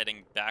 We are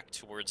heading back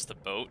towards the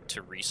boat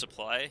to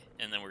resupply,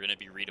 and then we're going to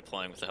be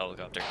redeploying with the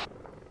helicopter.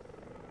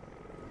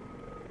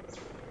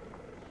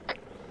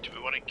 Do we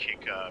want to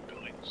kick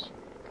buildings?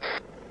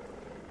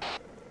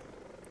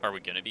 Are we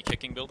going to be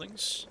kicking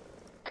buildings?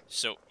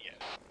 So, Yeah.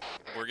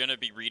 we're going to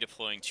be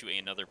redeploying to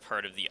another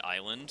part of the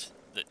island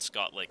that's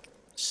got, like,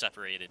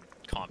 separated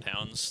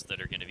compounds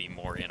that are going to be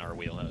more in our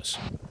wheelhouse.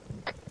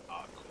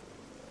 Ah, cool.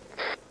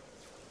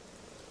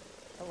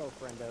 Hello,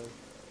 friendos.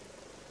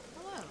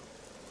 Hello.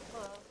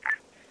 Hello.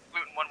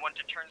 Luton 1-1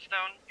 to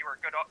Turnstone. You are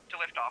good to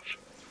lift off.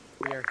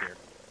 We are here.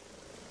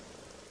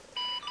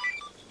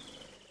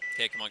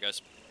 Okay, come on,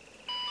 guys.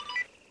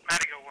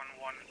 Madigo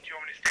 1-1. Do you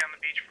want me to stay on the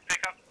beach for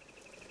pickup?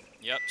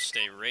 Yep,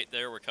 stay right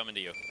there. We're coming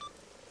to you.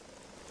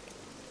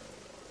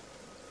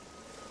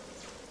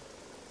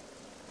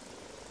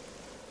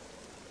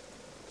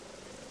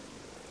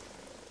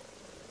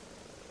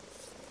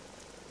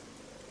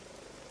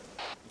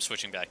 I'm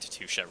switching back to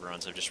 2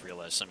 chevrons. I've just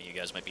realized some of you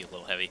guys might be a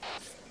little heavy.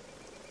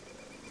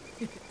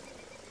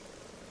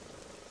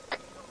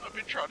 I've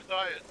been trying to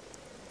diet.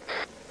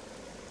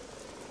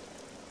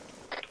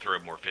 Throw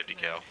more 50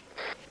 cal.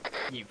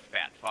 You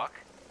fat fuck.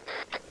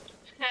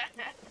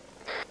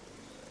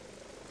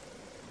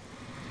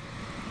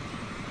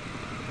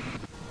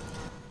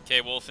 Okay,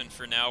 Wolfen,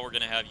 for now we're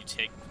going to have you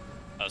take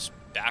us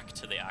back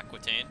to the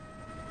Aquitaine.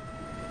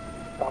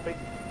 Copy.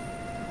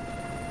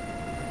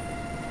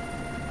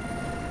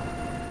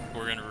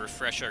 We're going to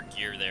refresh our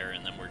gear there,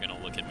 and then we're going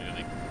to look at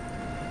moving.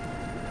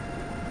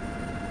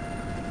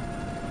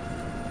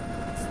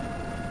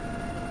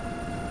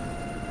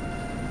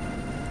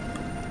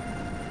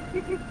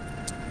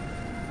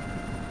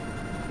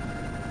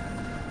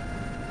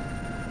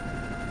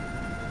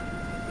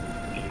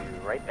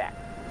 Right back.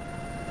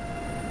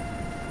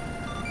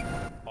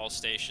 All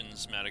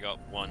stations, Madagot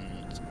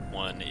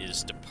 1-1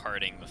 is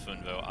departing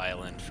Mefunvo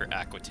Island for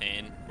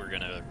Aquitaine. We're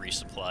going to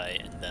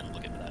resupply and then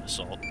look at that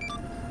assault.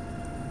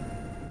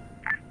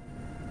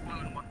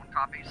 Luton 1-1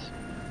 copies.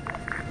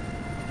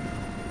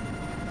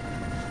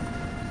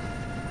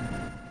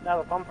 Now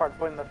the fun part's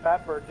putting the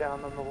fat bird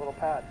down on the little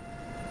pad.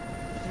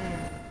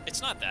 It's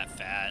not that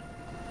fat.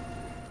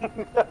 You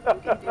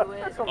can do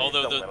it.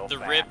 Although the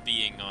rib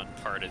being on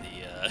part of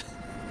the,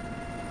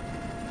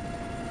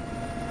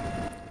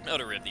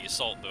 not a rib, the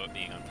assault boat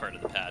being on part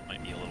of the pad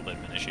might be a little bit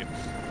of an issue.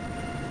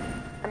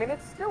 I mean,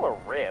 it's still a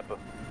rib.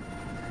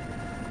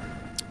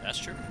 That's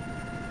true.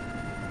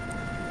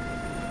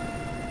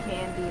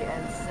 Candy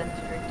and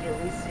Center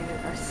Ghillie suit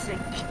are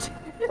synced.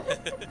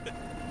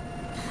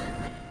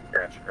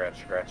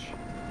 Scratch.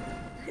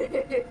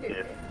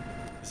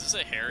 Is this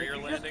a Harrier Did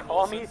you landing? just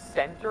call Wolfen? me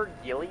Center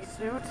Ghillie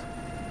Suit?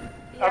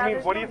 Yeah, I mean,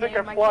 there's what no do you think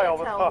name, I fly can't all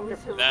the tell time?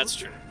 who's who. That's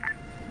true.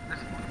 This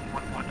is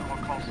 1-1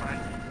 on call sign.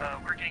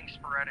 We're getting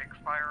sporadic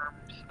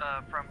firearms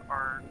from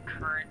our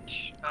current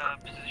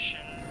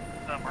position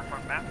marked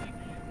on map.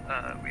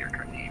 We are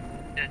currently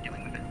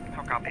dealing with it.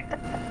 How copy?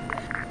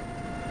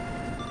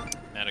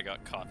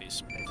 Madagot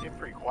copies. They seemed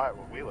pretty quiet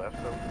when we left,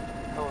 so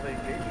how are they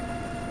engaging?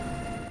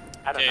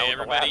 I don't Okay, know.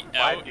 everybody the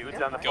last out. 5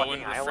 dudes on the Go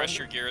fucking and refresh island.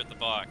 your gear at the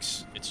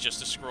box. It's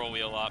just a scroll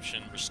wheel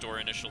option. Restore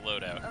initial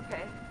loadout.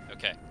 Okay.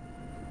 Okay.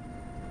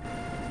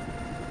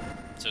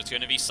 So it's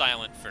going to be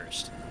silent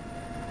first.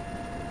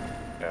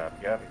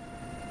 Copy.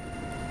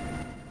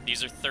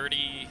 These are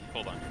 30...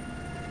 Hold on.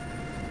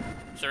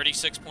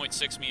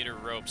 36.6 meter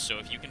ropes, so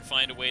if you can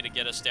find a way to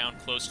get us down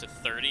close to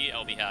 30,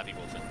 I'll be happy,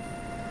 Wolfen.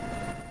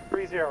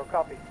 3-0,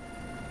 copy.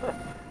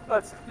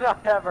 Let's not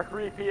have a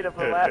repeat of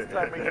the last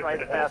time we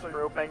tried fast Also,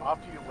 roping.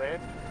 After you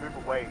land, move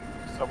away.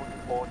 Someone can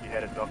fall on your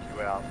head and knock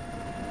you out.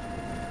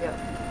 Yep.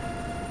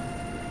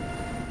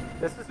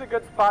 This is a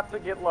good spot to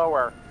get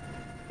lower.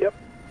 Yep.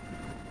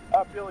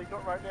 Billy,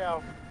 not right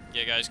now.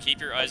 Yeah, guys, keep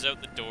your eyes out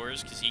the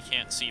doors, because he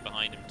can't see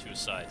behind him to his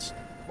sides.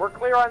 We're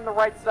clear on the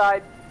right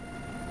side.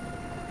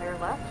 Clear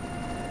left.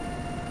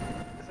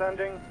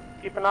 Descending.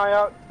 Keep an eye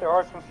out. There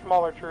are some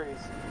smaller trees.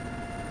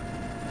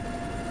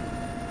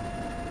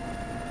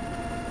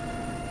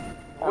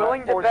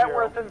 Willing to 4-0. bet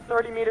we're within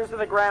 30 meters of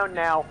the ground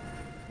now.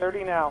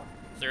 30 now.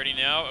 30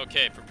 now?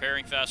 Okay,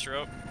 preparing fast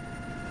rope.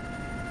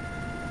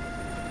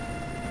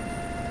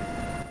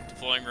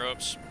 Deploying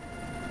ropes.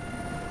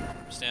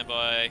 Stand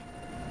by.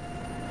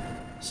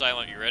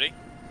 Silent, you ready?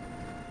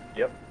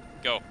 Yep.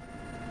 Go.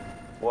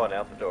 1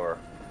 out the door.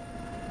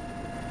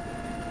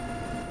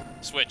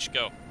 Switch,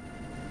 go.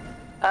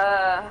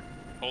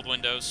 Hold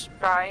windows.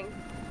 Trying.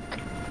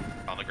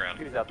 On the ground.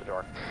 Who's out the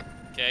door?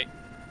 Okay,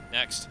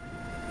 next.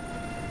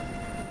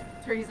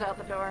 3's out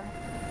the door.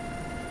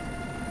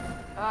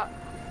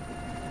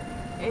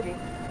 Maybe.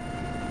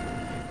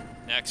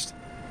 Next.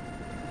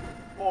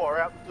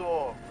 4 out the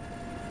door.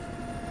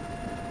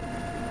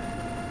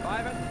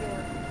 5 at the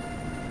door.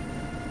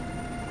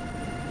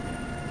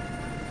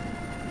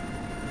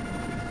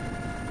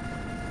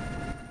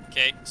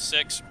 Okay,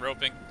 6,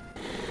 roping.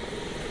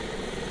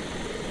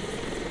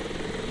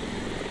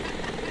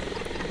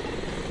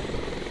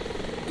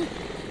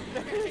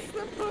 It's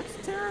the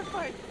most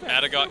terrifying thing.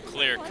 Madagot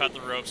clear, cut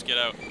the ropes, get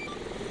out.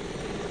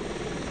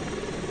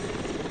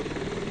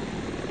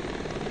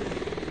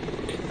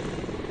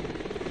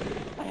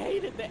 I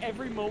hated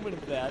every moment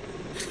of that.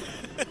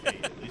 Hey,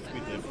 at least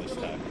we lived this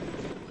time.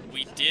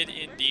 We did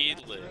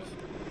indeed live.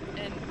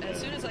 And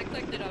as soon as I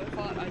clicked it, I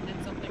thought I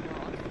did something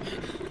wrong.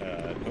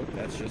 Nope,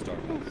 that's just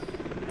Arma.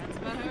 That's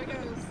about how it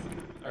goes.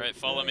 Alright,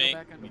 follow me.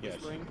 Let me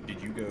guess.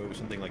 Did you go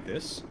something like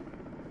this?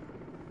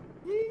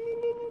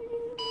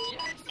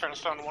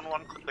 Turnstone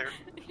 1-1, clear.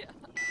 Yeah.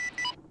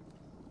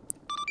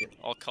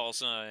 All call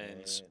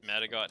signs.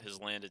 Madagot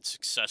has landed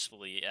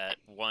successfully at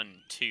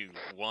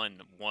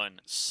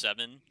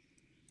 12117.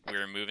 We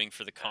are moving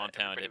for the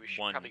compound at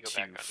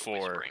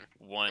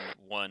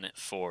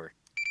 124114.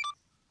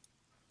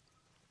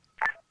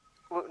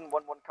 Luton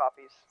 1-1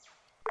 copies.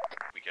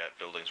 We got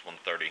buildings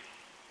 130,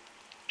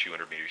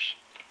 200 meters.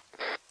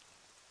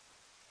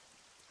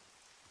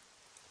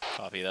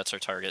 Copy, that's our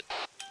target.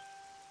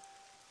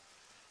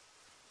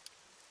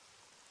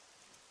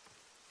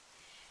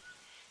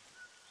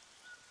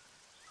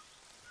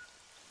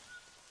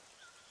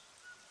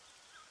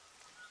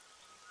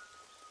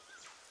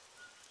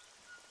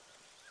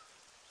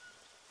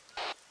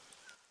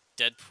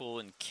 Deadpool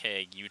and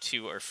Keg, you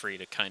two are free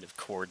to kind of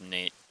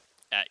coordinate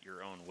at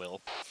your own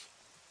will.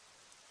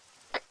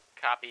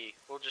 Copy.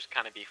 We'll just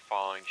kind of be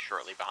following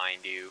shortly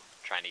behind you,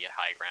 trying to get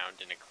high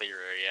ground in a clear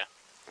area.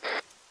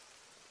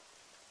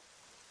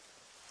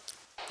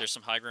 There's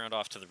some high ground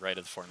off to the right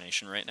of the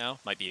formation right now.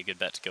 Might be a good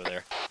bet to go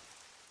there.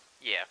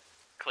 Yeah,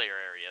 clear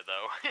area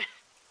though.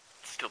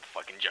 It's still the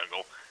fucking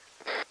jungle.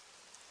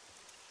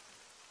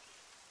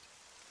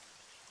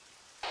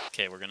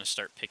 Okay, we're gonna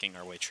start picking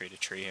our way tree to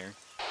tree here.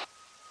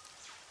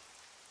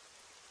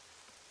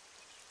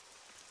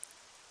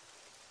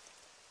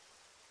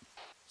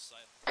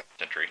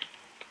 Sentry.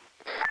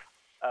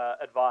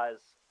 Advise.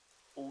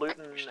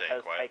 Luton We're staying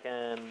has quiet.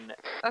 taken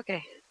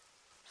Okay.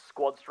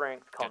 squad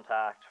strength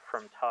contact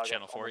from targets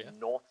Channel 4, on yeah. the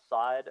north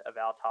side of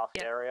our task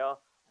Yep. area.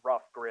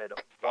 Rough grid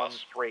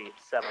Boss.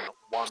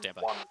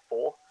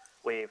 137114.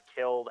 We've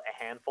killed a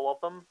handful of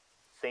them.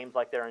 Seems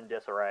like they're in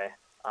disarray.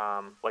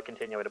 We're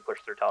continuing to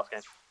push through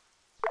tasking.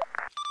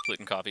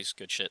 Luton copies,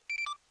 good shit.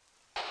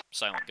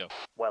 Silent, go.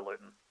 We're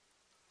Luton,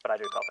 but I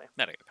do copy.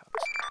 Madagot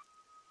copies.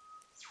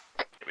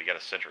 Yeah, we got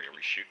a sentry. Are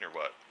we shooting or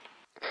what?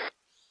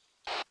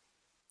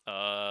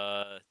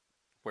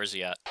 Where's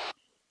he at?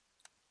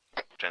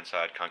 10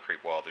 side,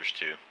 concrete wall, there's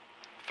 2.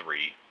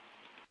 3.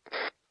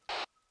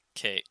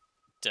 Okay,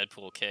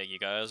 Deadpool, Keg, you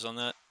guys on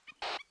that?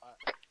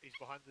 He's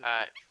behind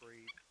the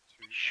tree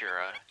to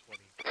sure.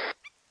 120.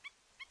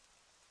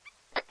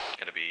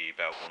 Gonna be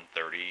about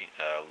 130,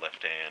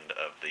 left hand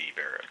of the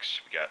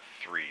barracks. We got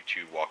 3,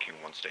 2 walking,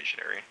 1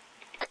 stationary.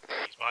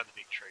 He's behind the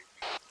big tree.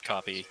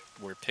 Copy.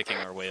 We're picking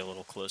our way a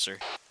little closer.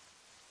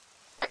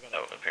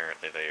 Oh,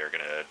 apparently they are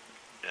gonna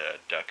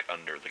duck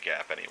under the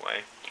gap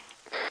anyway.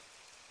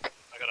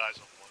 I got eyes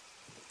on one.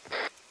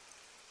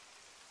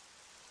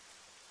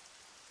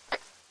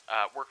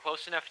 We're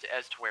close enough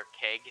as to where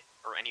Keg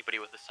or anybody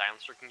with a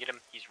silencer can get him.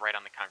 He's right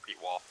on the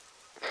concrete wall.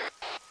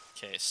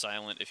 Okay,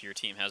 Silent, if your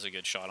team has a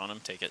good shot on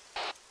him, take it.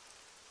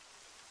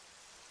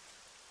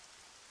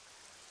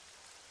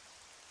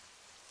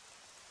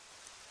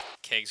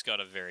 Keg's got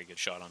a very good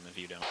shot on him if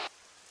you don't.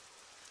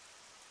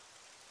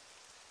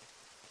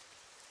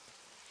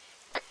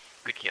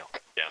 Good kill.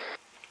 Yeah.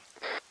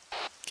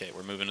 Okay,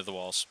 we're moving to the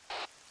walls.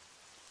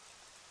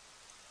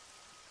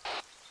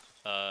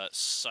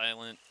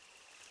 Silent,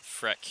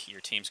 Freck, your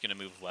team's gonna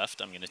move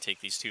left. I'm gonna take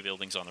these 2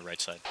 buildings on the right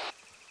side.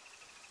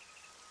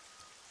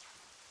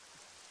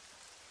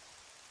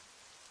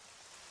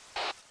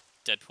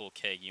 Deadpool,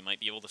 Keg, you might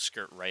be able to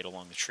skirt right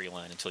along the tree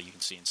line until you can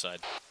see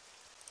inside.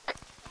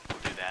 We'll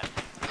do that.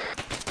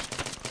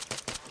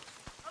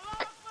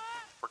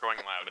 We're going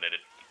eliminated.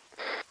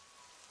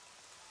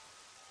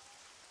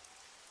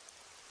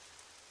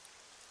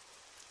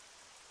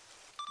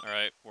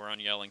 Alright, we're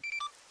on yelling.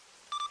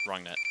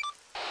 Wrong net.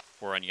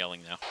 We're on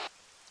yelling now.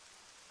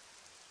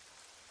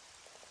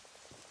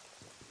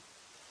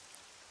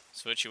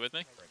 Switch, you with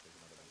me?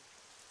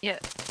 Yeah.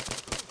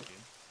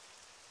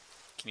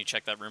 Can you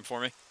check that room for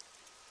me?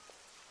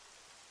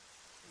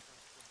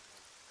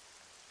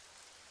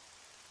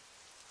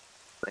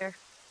 Clear.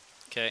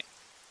 Okay.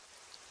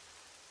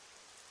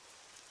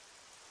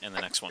 And the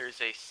next one.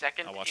 There's a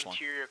second I'll watch long.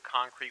 interior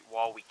concrete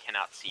wall we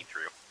cannot see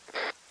through.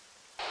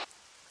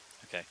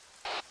 Okay.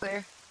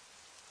 Clear.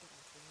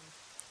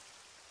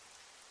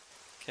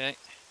 Okay.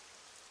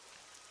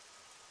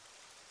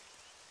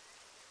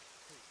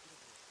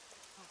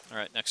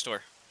 Alright, next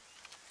door.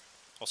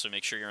 Also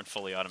make sure you're in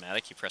fully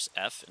automatic. You press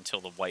F until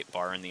the white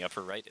bar in the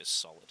upper right is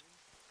solid.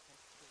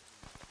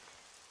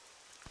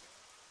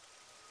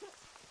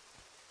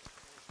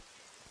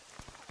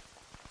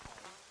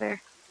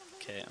 There.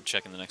 Okay, I'm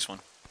checking the next one.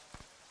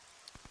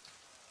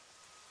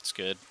 It's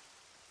good.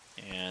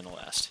 And the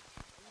last.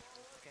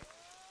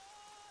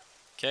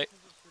 Okay.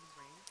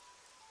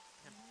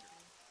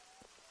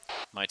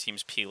 My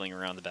team's peeling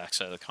around the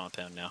backside of the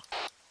compound now.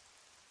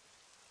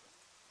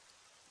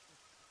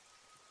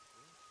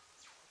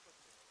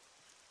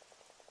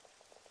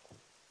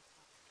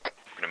 I'm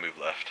gonna move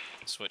left.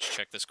 Switch,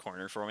 check this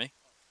corner for me.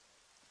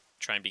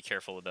 Try and be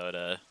careful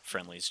about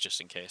friendlies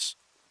just in case.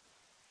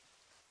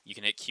 You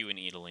can hit Q and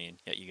E to lean.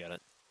 Yeah, you got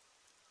it.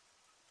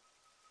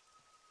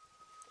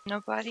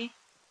 Nobody?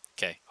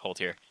 Okay, hold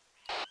here.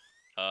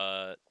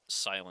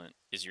 Silent.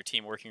 Is your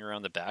team working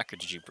around the back or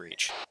did you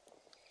breach?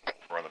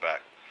 We're on the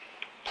back.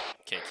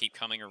 Okay, keep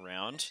coming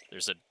around.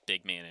 There's a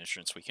big main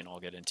entrance we can all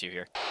get into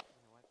here.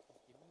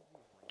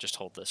 Just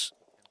hold this.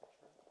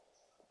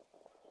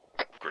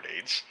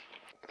 Grenades.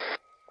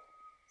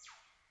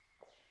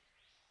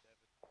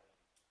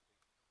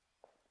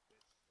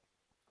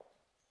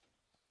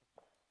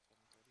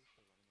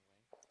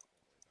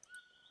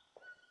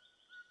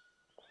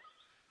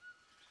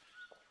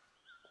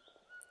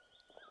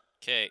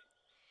 Okay,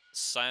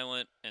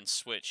 Silent and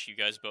Switch, you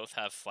guys both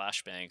have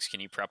flashbangs. Can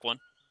you prep one?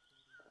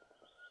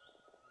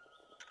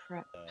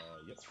 Prep.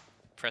 Yep.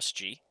 Press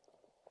G.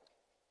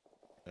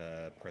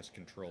 Press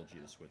Control G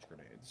to switch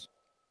grenades.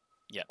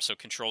 Yep, so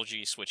Control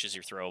G switches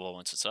your throwable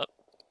once it's up.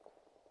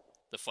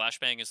 The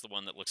flashbang is the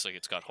one that looks like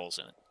it's got holes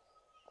in it.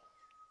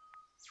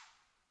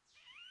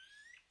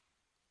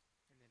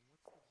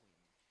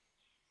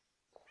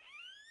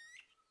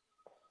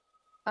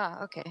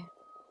 Ah, okay.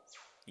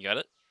 You got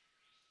it?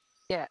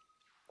 Yeah.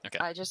 Okay.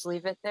 I just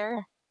leave it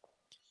there.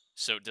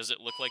 So does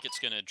it look like it's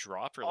going to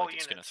drop or All like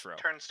it's going to units, throw?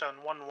 Turnstone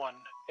 1-1.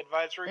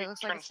 Advisory, It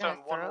looks like it's Turnstone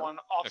gonna 1-1 throw.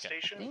 off Okay.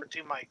 station for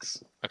 2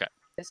 mics. Okay.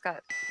 It's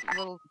got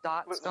little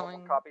dots Luton,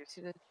 going copies.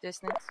 to the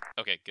distance.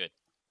 Okay, good.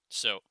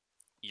 So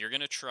you're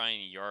going to try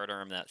and yard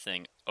arm that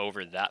thing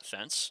over that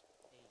fence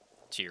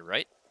to your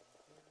right.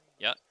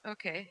 Yeah.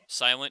 Okay.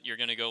 Silent, you're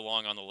going to go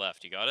long on the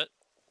left. You got it?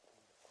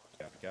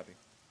 Copy.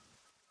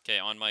 Okay,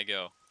 on my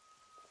go.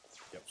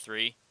 Yep.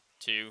 3,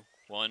 2,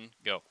 1,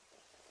 go.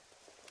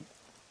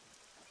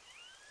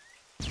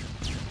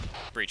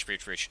 Breach,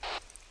 breach, breach.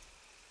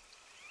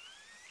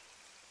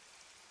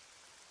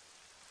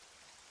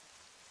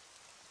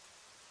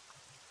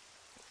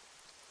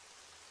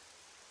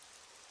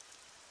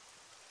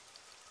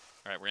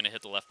 Alright, we're gonna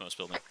hit the leftmost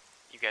building.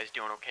 You guys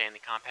doing okay in the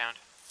compound?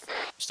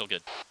 Still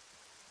good.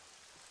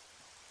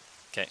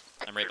 Okay,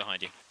 I'm right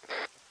behind you.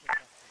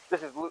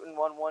 This is Luton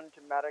 1-1 to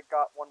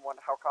Madagot 1-1.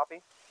 How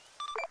copy?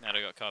 Now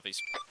I got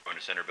copies. Going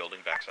to center building,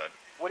 backside.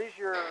 What is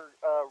your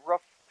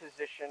rough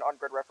position on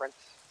grid reference?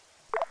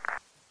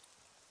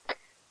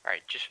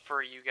 Alright, just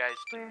for you guys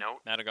to note,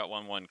 Now I got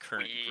 1-1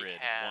 current we grid.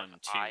 have 1,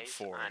 2, eyes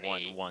 4, on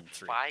 1, a 1,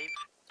 3. 5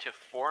 to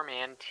 4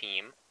 man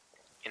team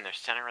in the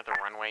center of the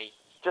runway.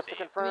 Just to They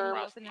confirm,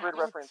 crossed the grid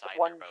opposite reference side.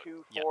 1, They're about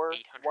 2, Yep. 4,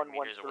 800 1, 1,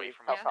 meters away 3.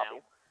 from How us copy?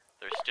 now.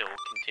 They're still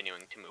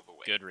continuing to move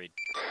away. Good read.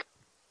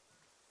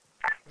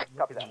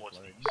 Copy that.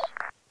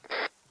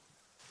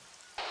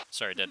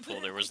 Sorry,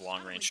 Deadpool, there was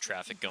long-range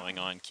traffic going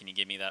on. Can you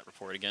give me that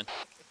report again?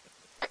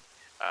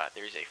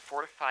 There's a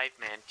 4 to 5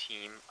 man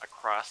team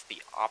across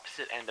the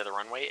opposite end of the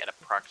runway at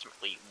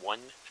approximately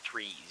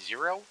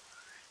 130.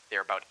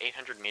 They're about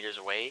 800 meters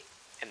away,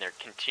 and they're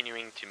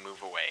continuing to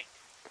move away.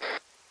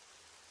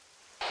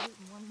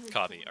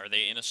 Copy. Are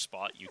they in a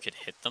spot you could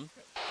hit them?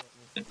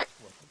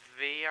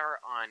 They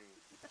are on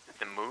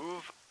the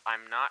move.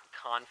 I'm not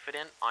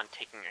confident on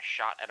taking a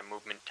shot at a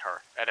moving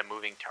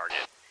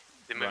target.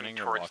 They're moving Running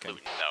or towards walking?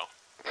 Luton, though.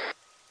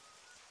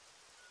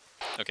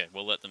 Okay,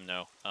 we'll let them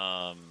know.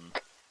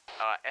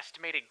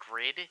 Estimated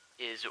grid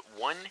is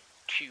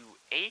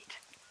 128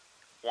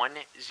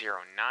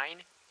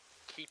 109,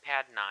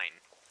 keypad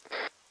 9.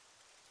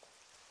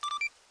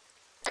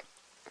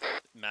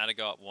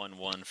 Madagot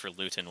 1-1 for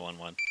Luton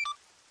 1-1.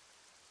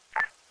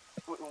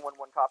 Luton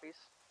 1-1 copies.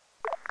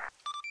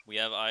 We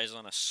have eyes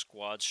on a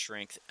squad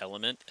strength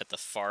element at the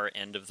far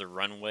end of the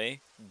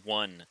runway.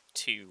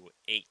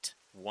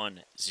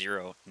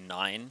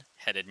 128109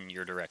 headed in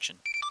your direction.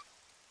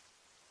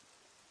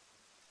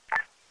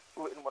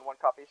 Luton 1-1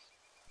 copies.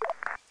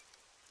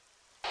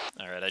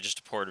 Alright, I just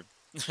deported.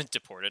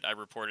 I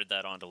reported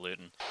that onto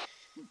Luton.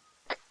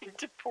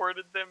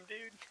 Deported them,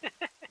 dude.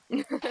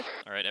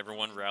 Alright,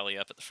 everyone rally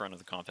up at the front of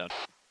the compound.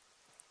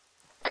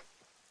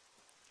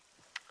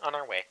 On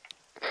our way.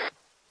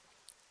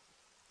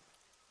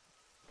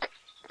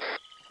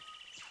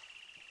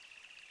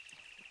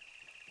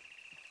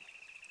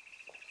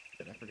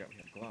 I forgot we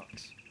had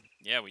Glocks.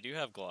 Yeah, we do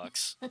have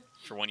Glocks.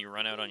 For when you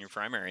run out on your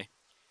primary.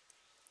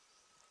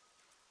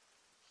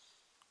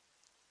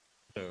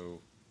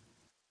 So...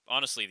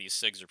 Honestly, these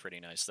SIGs are pretty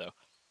nice, though.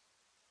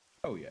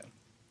 Oh, yeah.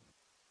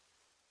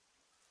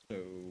 So,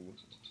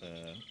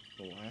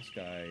 the last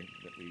guy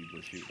that we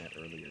were shooting at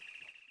earlier...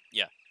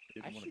 Yeah.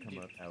 Didn't want to come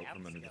out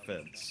from under the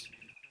fence.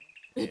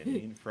 And me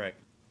and Freck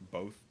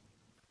both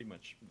pretty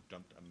much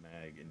dumped a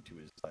mag into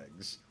his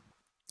legs.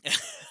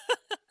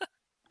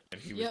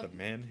 And he was the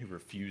man who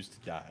refused to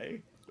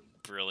die.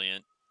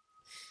 Brilliant.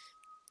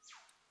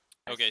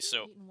 Okay,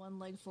 so 8 in one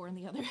leg, 4 in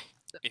the other.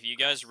 if you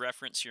guys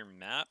reference your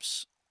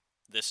maps,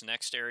 this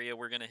next area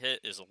we're gonna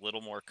hit is a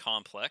little more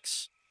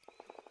complex.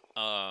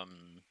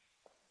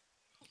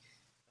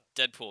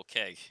 Deadpool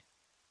Keg.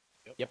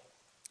 Yep.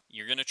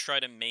 You're gonna try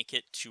to make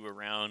it to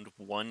around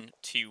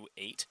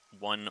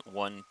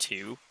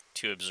 128112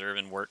 to observe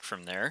and work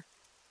from there.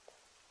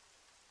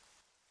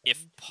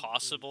 If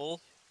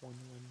possible,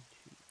 112.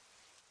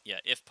 yeah,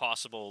 if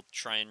possible,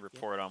 try and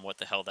report on what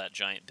the hell that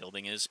giant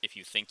building is. If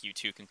you think you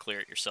two can clear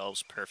it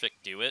yourselves,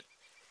 perfect, do it.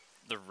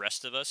 The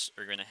rest of us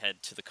are going to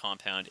head to the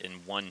compound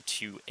in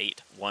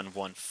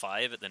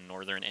 128115 at the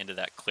northern end of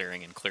that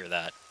clearing and clear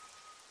that.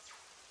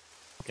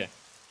 Okay.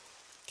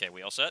 Okay,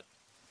 we all set?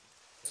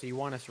 So you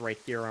want us right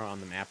here on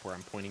the map where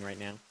I'm pointing right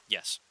now?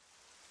 Yes.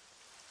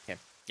 Okay.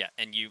 Yeah,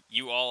 and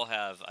you all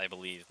have, I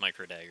believe,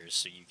 micro daggers,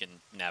 so you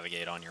can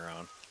navigate on your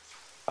own.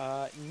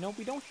 No,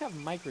 we don't have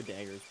micro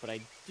daggers, but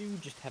I do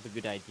just have a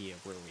good idea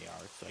of where we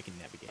are, so I can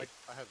navigate. I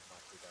have my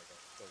free dagger.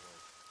 Don't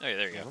worry. Okay,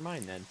 there you go. Never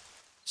mind then.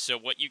 So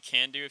what you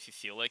can do if you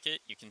feel like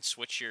it, you can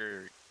switch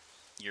your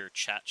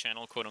chat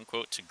channel, quote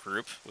unquote, to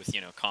group with,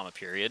 comma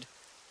period.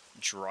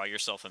 Draw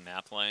yourself a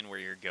map line where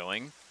you're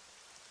going.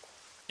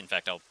 In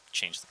fact, I'll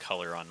change the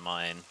color on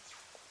mine.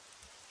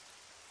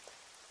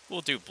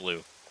 We'll do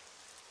blue.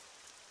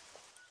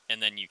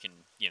 And then you can,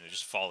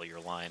 just follow your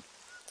line.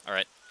 All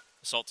right,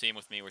 assault team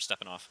with me. We're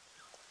stepping off.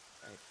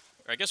 Right.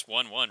 Or I guess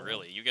 1-1,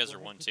 really. You guys are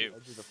We'll 1-2. head to the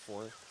edge of the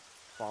forest,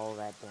 follow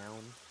that down,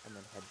 and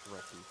then head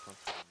directly from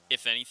there.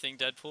 If anything,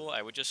 Deadpool,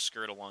 I would just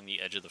skirt along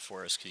the edge of the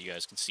forest because you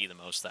guys can see the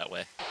most that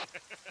way.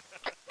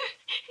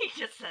 He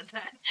just said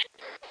that.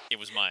 It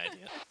was my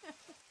idea.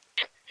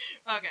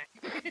 Okay.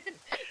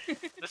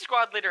 The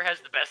squad leader has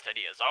the best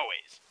ideas,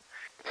 always.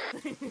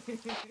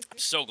 I'm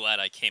so glad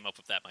I came up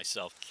with that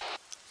myself.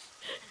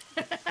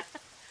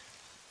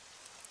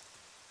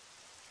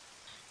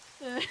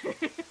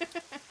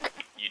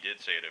 You did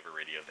say it over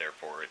radio,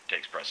 therefore it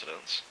takes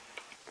precedence.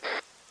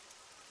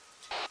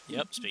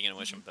 Yep, speaking of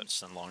which, I'm about to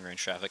send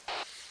long-range traffic.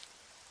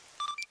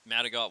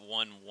 Madagot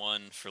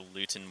 1-1 for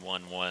Luton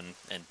 1-1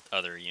 and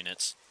other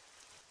units.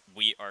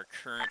 We're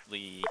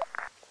currently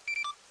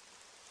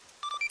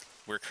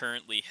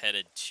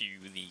headed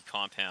to the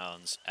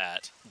compounds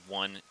at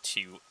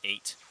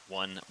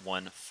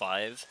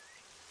 128115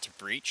 to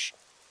breach.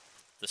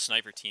 The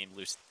sniper team,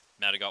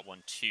 Madagot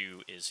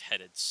 1-2, is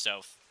headed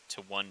south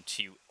to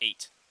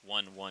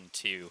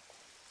 128112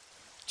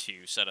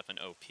 to set up an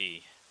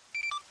OP.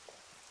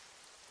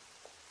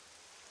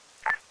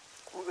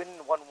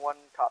 Luton 1-1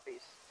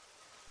 copies.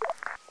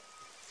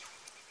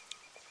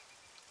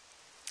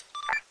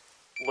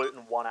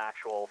 Luton 1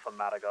 actual for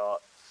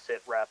Madagot.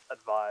 Sit rep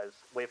advise.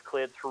 We've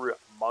cleared through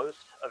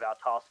most of our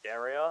task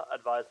area.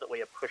 Advise that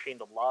we are pushing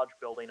the large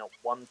building at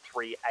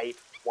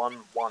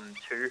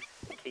 138112.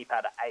 Keep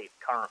at 8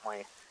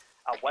 currently.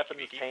 Our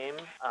weapons team,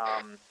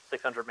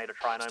 600 meter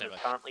trinome, is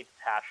currently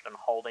detached and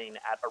holding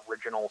at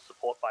original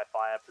support by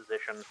fire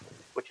position,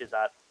 which is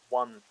at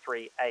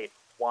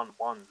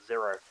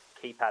 138110.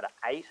 Keep at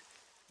 8.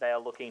 They are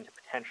looking to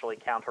potentially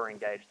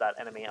counter-engage that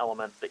enemy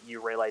element that you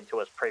relayed to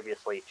us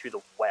previously to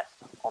the west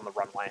on the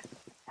runway.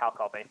 How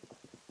copy?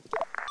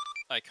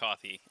 I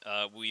copy.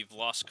 We've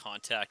lost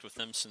contact with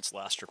them since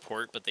last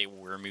report, but they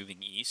were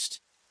moving east.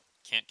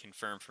 Can't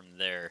confirm from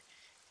there.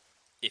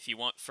 If you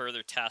want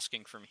further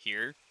tasking from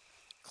here,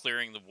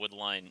 clearing the wood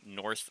line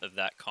north of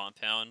that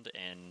compound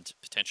and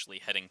potentially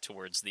heading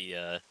towards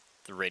the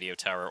radio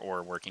tower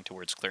or working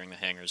towards clearing the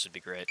hangars would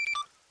be great.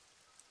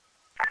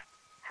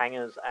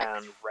 Hangars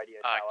and radio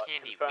tower.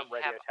 Candy, Confirm we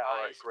radio have tower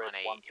eyes at grid on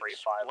a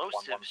 135113.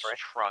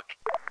 explosives truck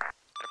at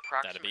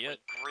approximately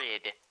That'd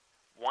grid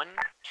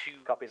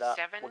 127. Copy that.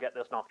 We'll get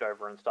this knocked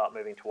over and start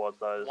moving towards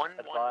those.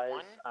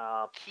 Advise.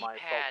 My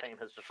assault team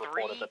has just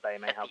reported that they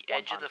may have the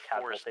edge of the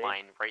forest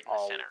line right in the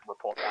I'll center.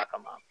 report back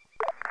on that.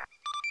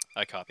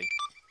 I copy.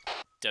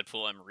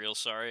 Deadpool, I'm real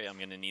sorry. I'm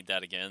going to need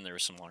that again. There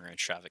was some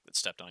long-range traffic that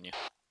stepped on you.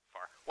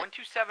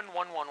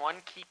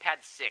 127111,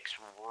 keypad 6,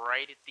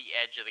 right at the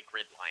edge of the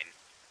grid line.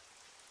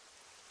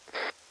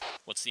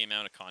 What's the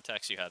amount of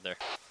contacts you had there?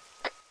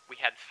 We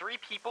had 3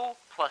 people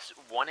plus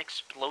 1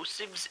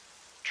 explosives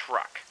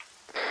truck.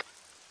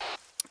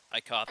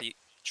 I copy.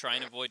 Try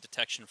and avoid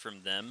detection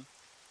from them.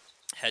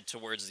 Head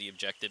towards the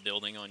objective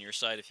building on your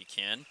side if you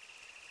can.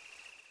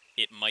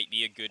 It might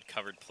be a good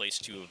covered place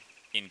to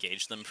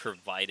engage them,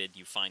 provided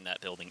you find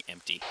that building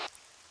empty.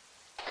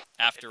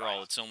 After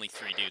all, it's only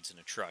 3 dudes in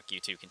a truck. You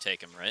two can take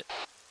them, right?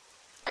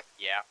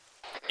 Yeah.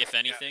 If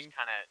anything,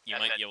 you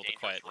might at be able to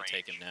dangerous quietly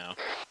take him now.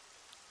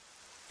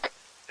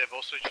 They've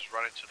also just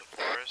run into the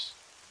forest,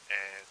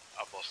 and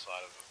I've lost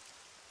sight of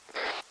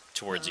them.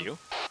 Towards you?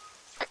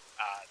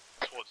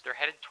 They're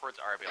headed towards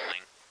our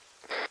building.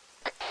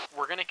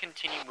 We're going to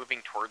continue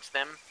moving towards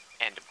them,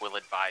 and we'll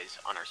advise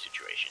on our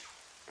situation.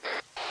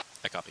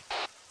 I copy.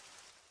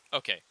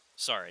 Okay,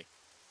 sorry.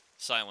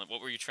 Silent,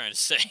 what were you trying to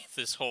say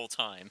this whole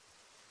time?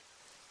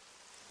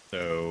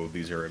 So,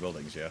 these are our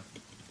buildings, yeah?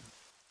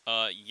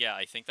 Yeah,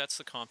 I think that's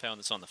the compound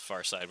that's on the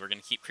far side. We're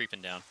gonna keep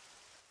creeping down.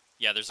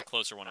 Yeah, there's a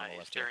closer one on the Is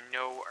left there here.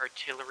 no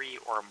artillery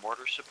or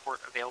mortar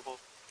support available?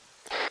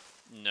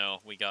 No,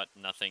 we got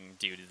nothing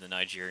due to the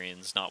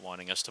Nigerians not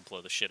wanting us to blow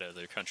the shit out of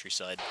their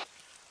countryside.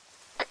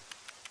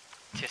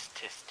 Tisk,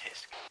 tisk,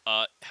 tisk.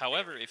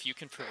 However, if you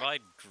can provide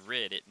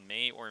grid, it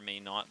may or may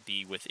not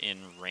be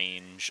within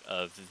range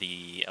of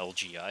the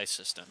LGI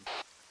system.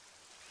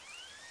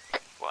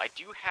 Well, I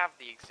do have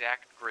the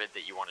exact grid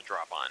that you want to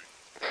drop on.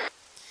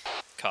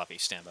 Copy,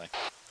 standby.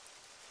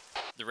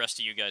 The rest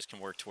of you guys can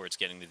work towards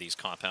getting to these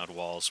compound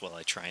walls while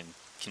I try and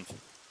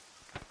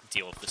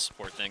deal with the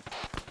support thing.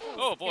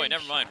 Oh boy,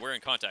 never mind, we're in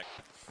contact.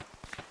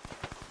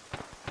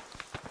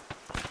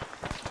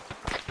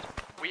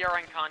 We are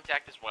in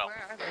contact as well.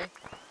 Where are they?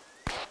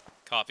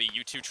 Copy,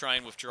 you two try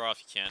and withdraw if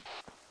you can.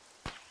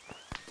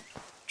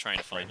 Trying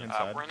to find them.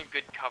 We're in a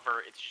good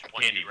cover, it's just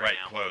one Andy, right right,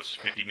 now. close,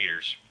 50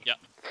 meters. Yep.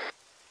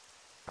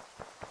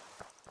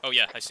 Oh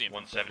yeah, I see him.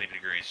 170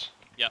 degrees.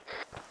 Yep.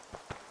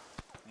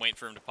 I'm waiting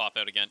for him to pop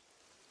out again.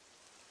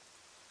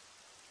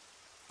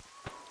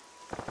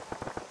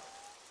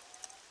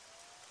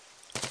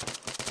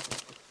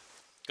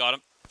 Got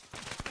him.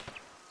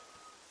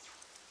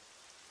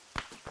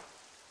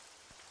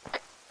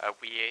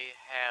 We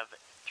have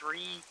 3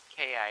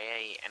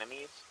 KIA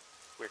enemies.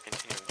 We're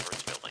continuing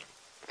towards building.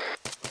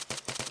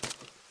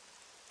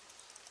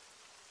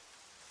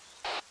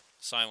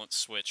 Silent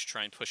switch,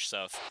 try and push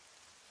south.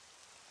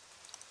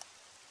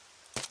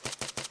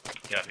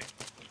 Copy.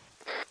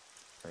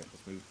 Alright,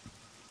 let's move.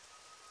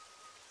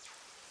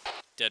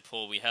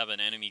 Deadpool, we have an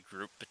enemy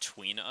group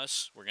between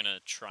us. We're gonna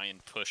try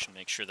and push and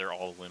make sure they're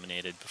all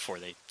eliminated before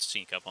they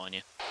sneak up on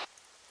you.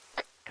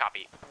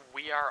 Copy.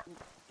 We are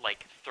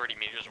like 30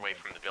 meters away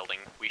from the building.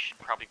 We should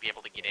probably be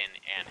able to get in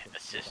and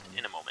assist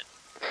in a moment.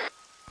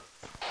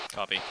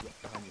 Copy.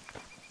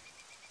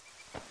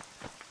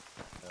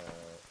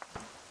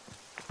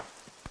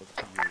 Look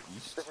to your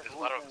east. This is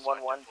Luton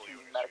 1-1 to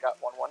Madagat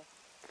 1-1.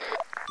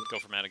 Go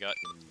for Madagat.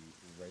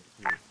 Right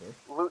here, sir.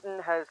 Luton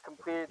has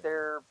completed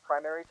their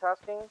primary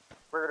tasking.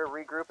 We're going to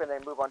regroup and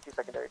then move on to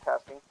secondary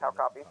tasking. How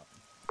copy?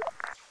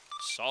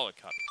 Solid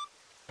copy.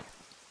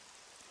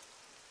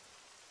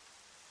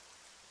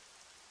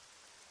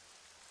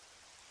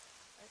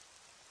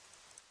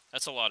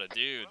 That's a lot of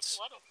dudes.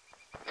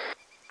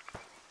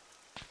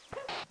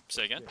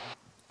 Say again?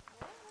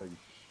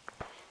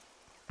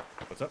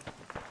 What's up?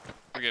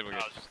 We're good, we're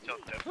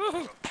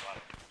good.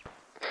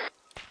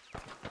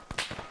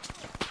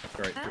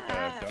 Alright,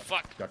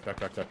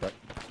 duck.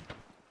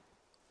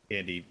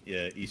 Andy,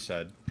 east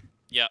side.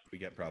 Yeah. We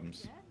got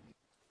problems.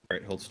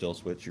 Alright, hold still,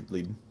 switch, you're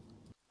bleeding.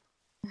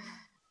 I'm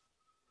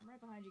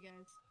right behind you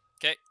guys.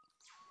 Okay.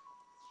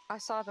 I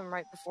saw them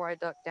right before I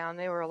ducked down.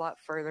 They were a lot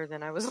further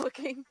than I was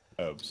looking.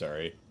 Oh,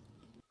 sorry.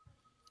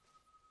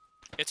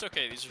 It's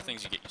okay, these are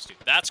things you get used to.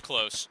 That's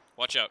close.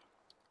 Watch out.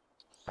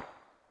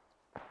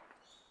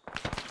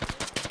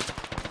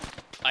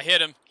 I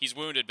hit him. He's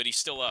wounded, but he's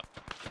still up.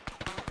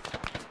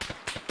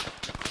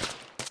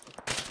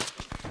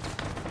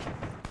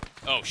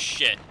 Oh,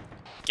 shit.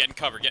 Get in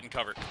cover, get in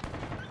cover.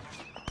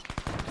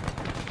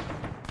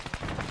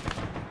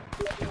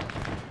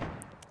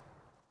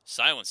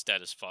 Silence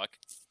dead as fuck.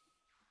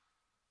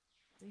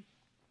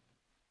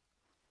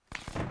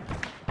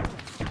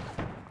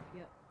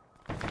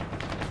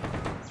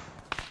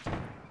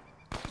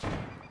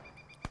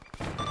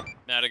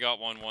 Madagat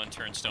 1-1,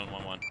 Turnstone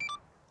 1-1.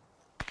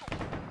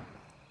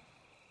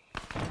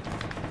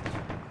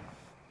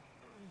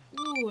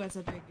 Ooh, that's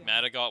a big guy.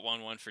 Madagat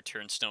 1-1 for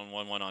Turnstone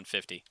 1-1 on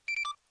 50.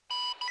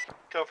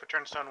 Go for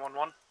Turnstone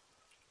 1-1.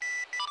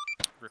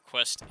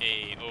 Request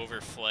a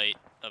overflight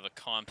of a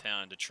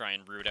compound to try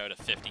and root out a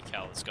 50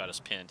 cal that's got us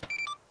pinned.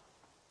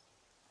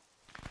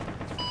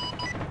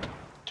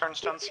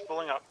 Turnstone's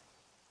pulling up.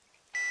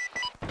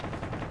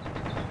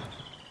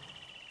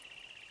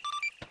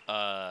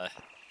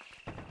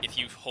 If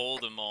you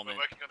hold a moment,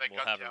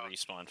 we'll have a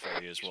respawn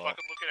for you as well.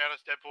 Fucking looking at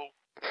us, Deadpool.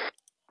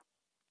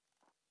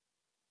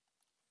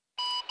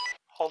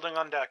 Holding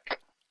on deck.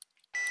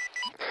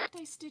 How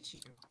did I stitch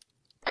you?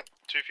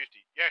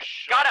 250. Yes,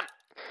 sure. Got him!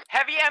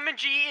 Heavy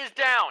M&G is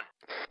down!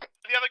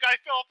 The other guy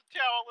fell off the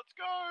tower. Let's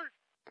go!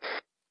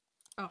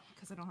 Oh,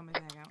 because I don't have my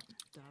bag out.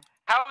 Duh.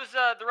 How's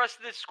the rest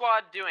of this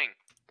squad doing?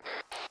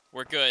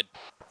 We're good.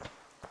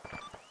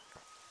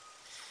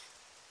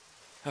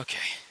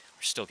 Okay,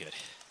 we're still good.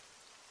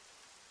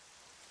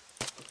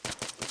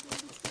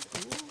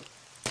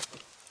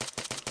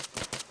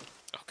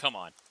 Oh, come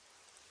on.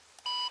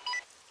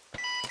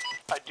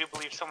 I do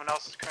believe someone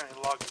else is currently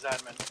logged as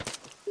admin.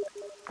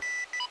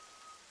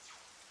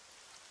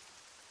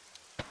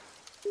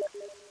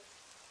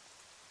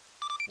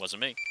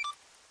 Wasn't me.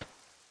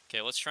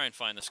 Okay, let's try and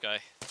find this guy.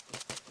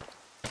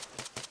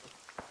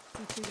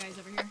 See 2 guys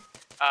over here.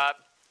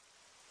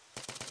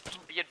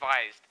 Be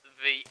advised,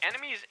 the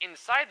enemies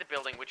inside the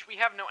building, which we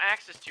have no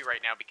access to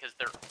right now because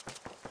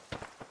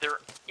they're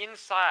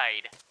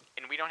inside,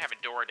 and we don't have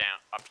a door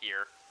down up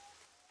here.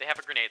 They have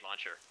a grenade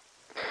launcher.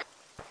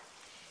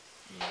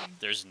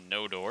 There's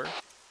no door?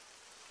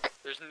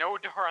 There's no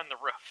door on the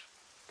roof.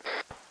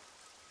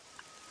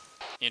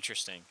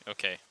 Interesting.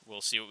 Okay,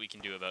 we'll see what we can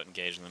do about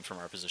engaging them from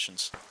our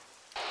positions.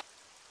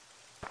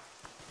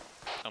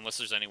 Unless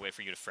there's any way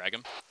for you to frag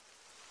them.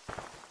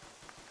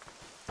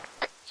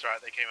 It's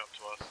alright, they came up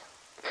to us.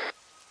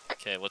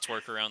 Okay, let's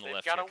work around the They've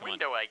left got here. a Come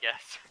window, I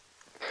guess.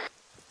 on.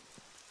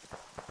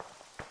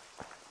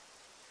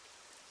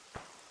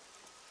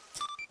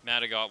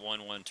 Matta got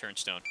 1-1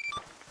 turnstone.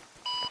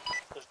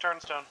 There's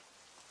turnstone.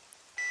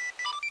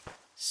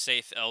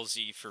 Safe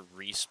LZ for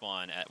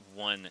respawn at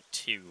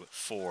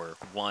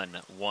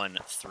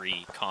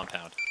 124-113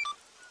 compound.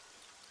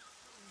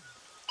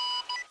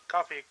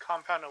 Copy.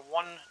 Compound of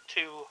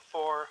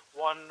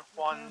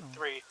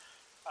 124113.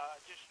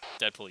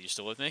 Deadpool, you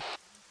still with me?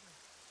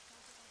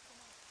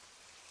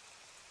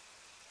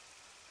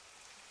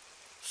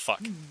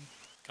 Fuck.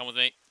 Come with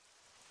me.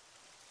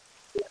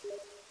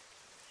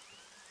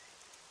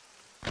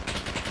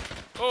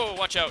 Oh,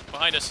 watch out.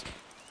 Behind us.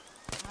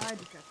 I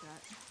just got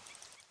that.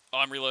 Oh,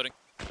 I'm reloading.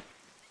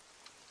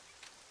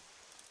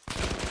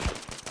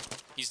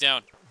 He's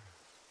down.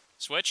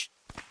 Switch.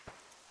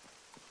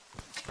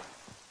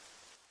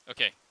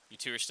 Okay, you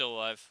two are still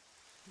alive.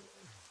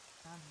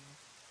 I'm here.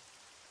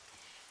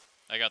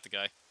 I got the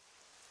guy.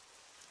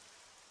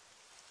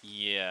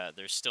 Yeah,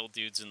 there's still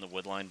dudes in the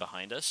wood line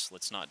behind us.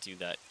 Let's not do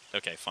that.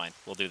 Okay, fine.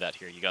 We'll do that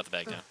here. You got the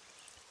bag down.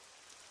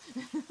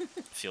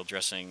 Field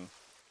dressing.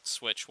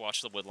 Switch,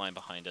 watch the wood line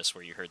behind us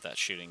where you heard that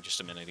shooting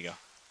just a minute ago.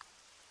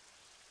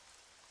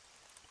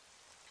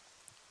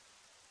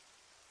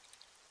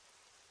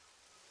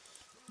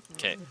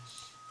 Okay,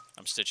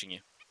 I'm stitching you.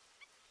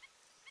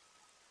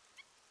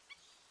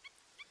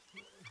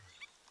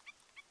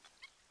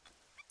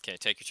 Okay,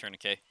 take your turn,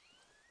 okay?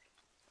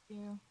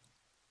 Yeah.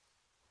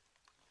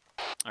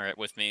 Alright,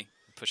 with me.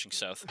 I'm pushing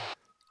south.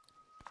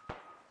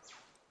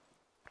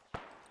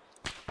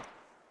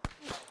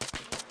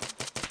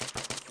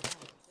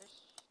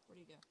 Where'd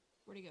he go?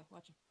 Where'd he go?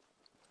 Watch him.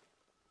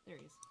 There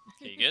he is.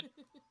 Okay, you good?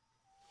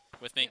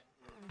 With me?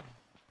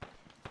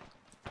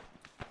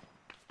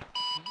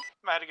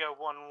 Madigo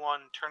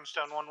 1-1,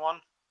 turnstone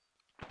 1-1.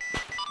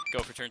 Go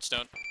for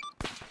turnstone.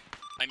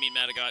 I mean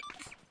Matagot.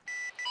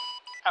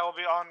 I will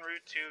be en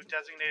route to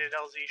designated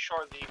LZ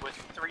shortly with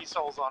 3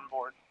 souls on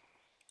board.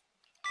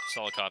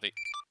 Solid copy.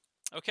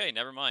 Okay,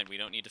 never mind. We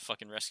don't need to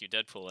fucking rescue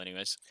Deadpool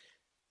anyways.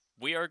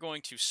 We are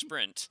going to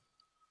sprint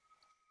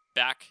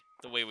back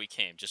the way we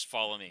came. Just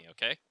follow me,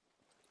 okay?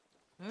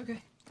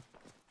 Okay.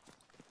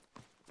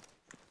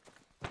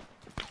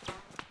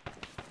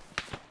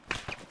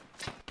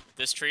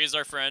 This tree is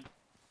our friend.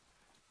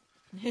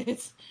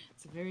 It's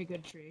a very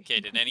good tree. Okay,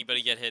 did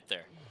anybody get hit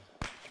there?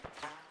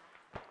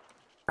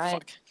 I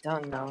Fuck.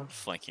 don't know.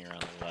 Flanking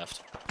around the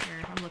left.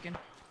 Here, I'm looking.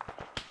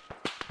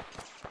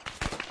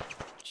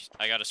 Jeez,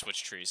 I gotta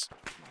switch trees.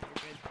 No,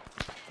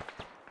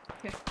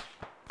 you're good.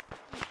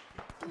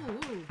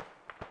 Okay. Ooh.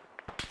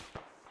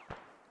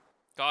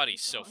 God,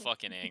 he's so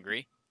fucking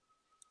angry.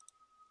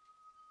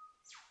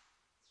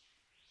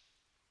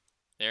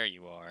 There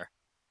you are.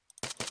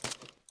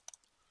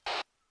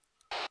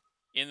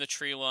 In the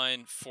tree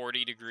line,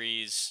 40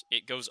 degrees.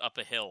 It goes up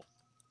a hill.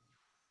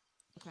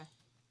 Okay.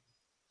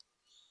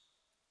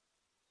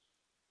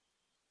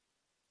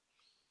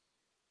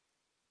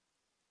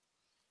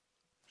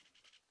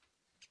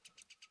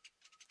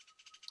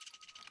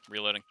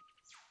 Reloading.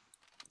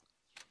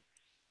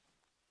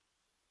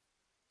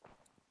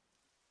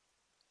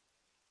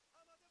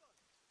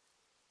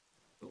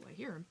 Oh, I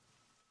hear him.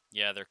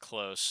 Yeah, they're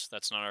close.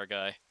 That's not our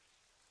guy.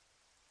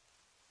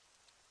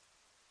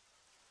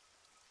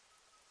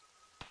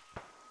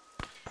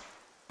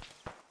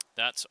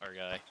 That's our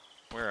guy.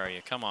 Where are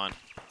you? Come on.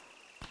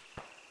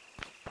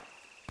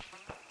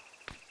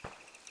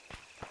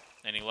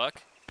 Any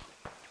luck?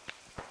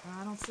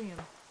 I don't see him.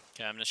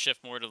 Okay, I'm gonna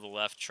shift more to the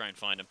left, try and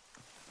find him.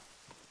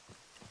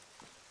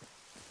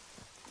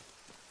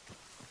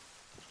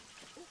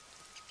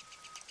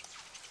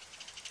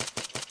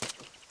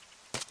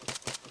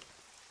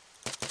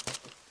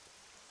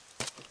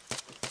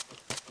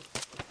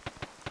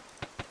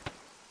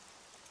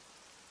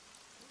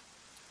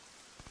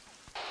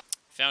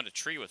 Found a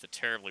tree with a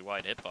terribly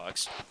wide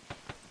hitbox.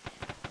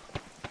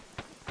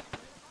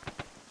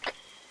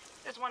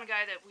 There's one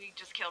guy that we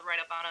just killed right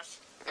up on us.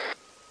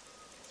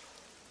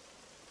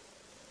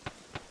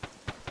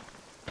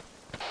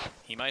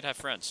 He might have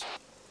friends.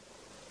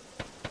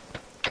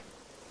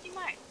 He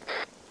might.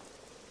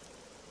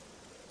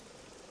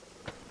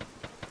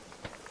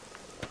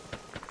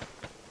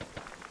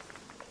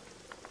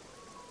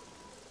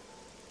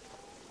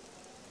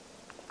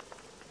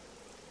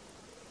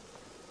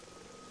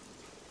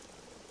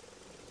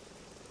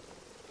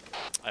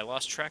 I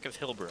lost track of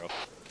Hillbro.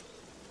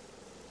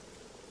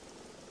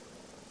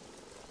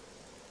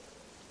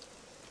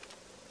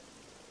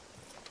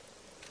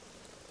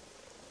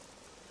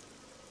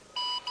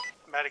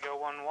 Madigo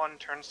 1-1,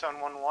 turnstone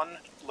 1-1,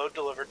 load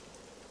delivered.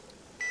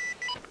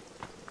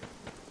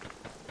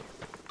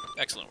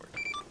 Excellent work.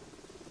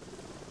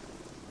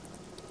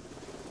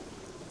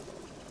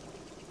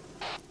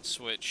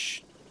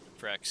 Switch.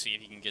 Freck, see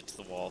if you can get to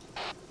the wall.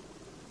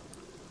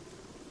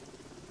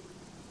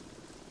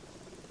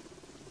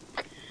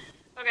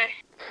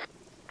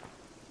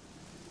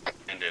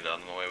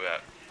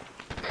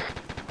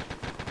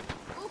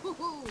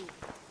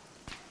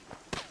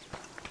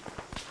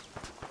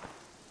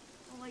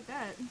 like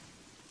that.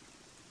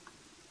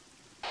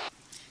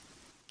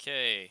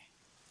 Okay.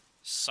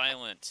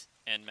 Silent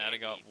and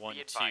Madagot be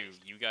 1-2. advised.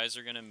 You guys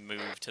are gonna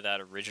move to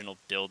that original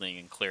building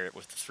and clear it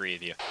with the 3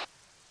 of you.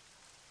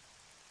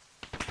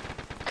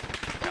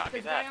 Copy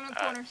There's a that. guy on the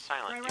corner.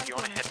 Silent, Right around if you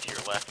the want to corner. head to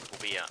your left,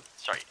 we'll be,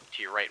 sorry,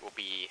 to your right, we'll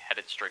be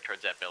headed straight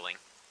towards that building.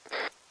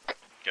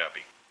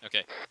 Copy.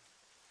 Okay.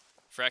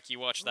 Frack, you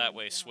watch that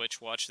way. Switch,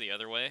 watch the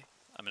other way.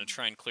 I'm gonna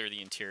try and clear the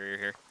interior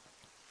here.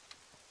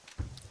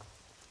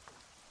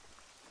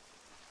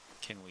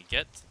 Can we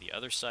get to the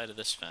other side of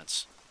this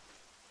fence?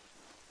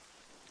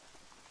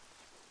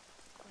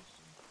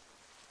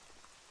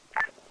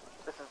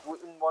 This is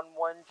Wooten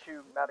 1-1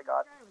 to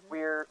Madagot. We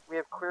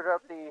have cleared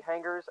out the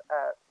hangars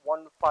at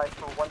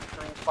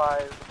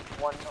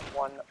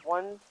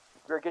 135-135-111.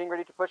 We are getting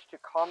ready to push to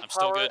comm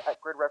still tower good.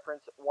 at grid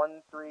reference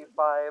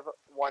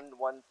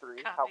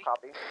 135-113. How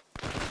copy?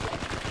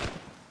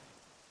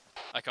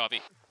 I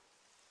copy.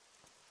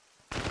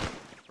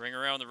 Bring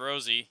around the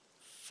Rosie.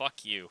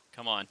 Fuck you.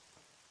 Come on.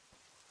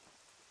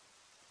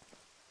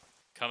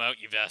 Come out,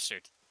 you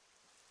bastard.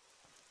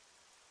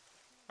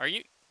 Are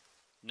you?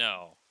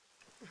 No.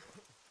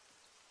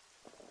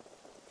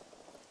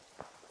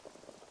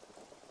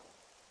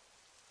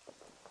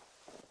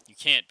 You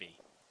can't be.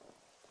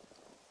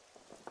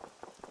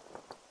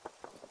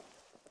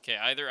 Okay,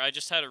 either I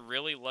just had a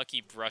really lucky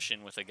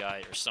brush-in with a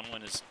guy, or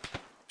someone is...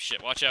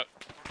 Shit, watch out.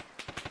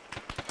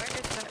 Where is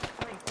that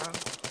coming from?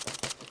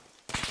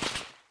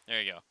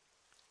 There you go.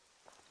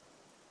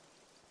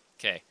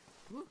 Okay.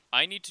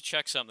 I need to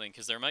check something,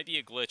 because there might be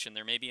a glitch, and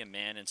there may be a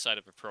man inside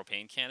of a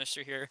propane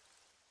canister here.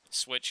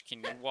 Switch,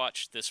 can you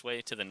watch this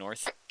way to the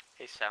north?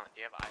 Hey, Silent,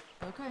 do you have eyes?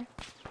 Okay.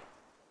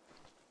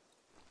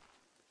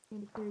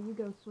 And there you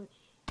go, Switch.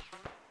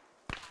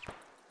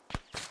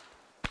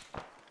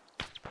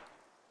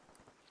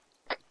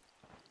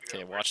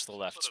 Okay, watch the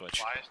left,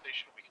 Switch. Fire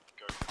station, we can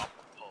go up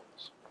the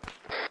poles.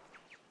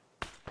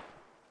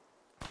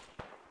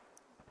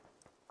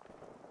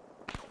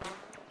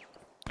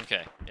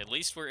 Okay, at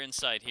least we're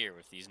inside here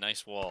with these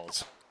nice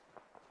walls.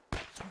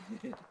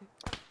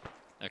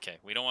 Okay,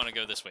 we don't want to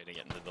go this way to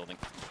get into the building.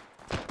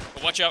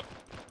 But watch out!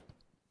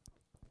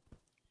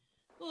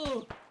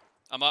 Oh.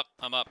 I'm up,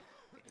 I'm up.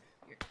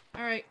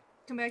 Alright,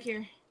 come back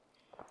here.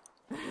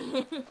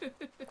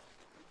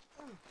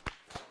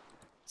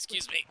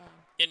 Excuse me.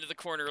 Into the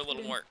corner a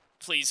little more.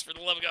 Please, for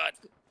the love of God.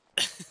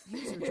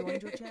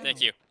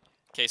 Thank you.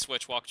 Okay,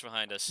 Switch, walk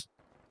behind us.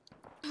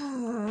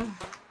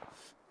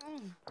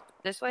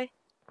 This way?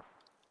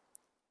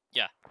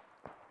 Yeah.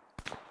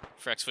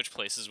 Freck, switch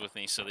places with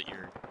me so that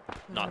you're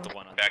not the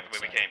one on Back the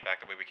the way we came,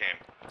 back the way we came.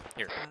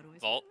 Here,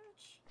 vault.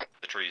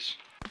 The trees.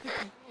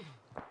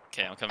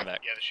 Okay, I'm coming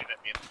back. Yeah, they should let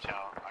me in the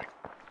tower. I'm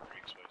pretty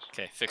exposed.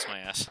 Okay, fix my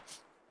ass.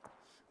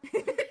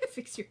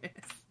 Fix your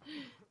ass.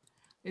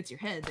 It's your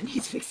head that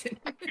needs fixing.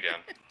 Two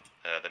down.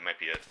 That might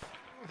be it.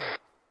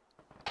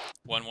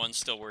 1-1's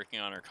still working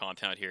on our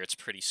compound here. It's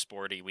pretty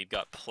sporty. We've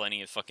got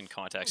plenty of fucking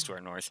contacts to our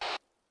north.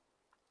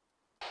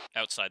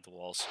 Outside the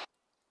walls.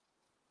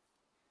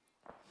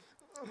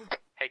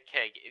 Hey,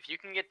 Keg, if you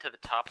can get to the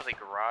top of the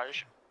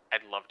garage,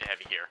 I'd love to have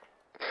you here.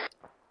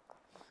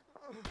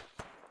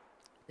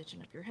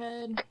 Stitching up your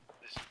head.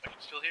 I can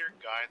still hear a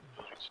guy in the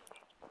building.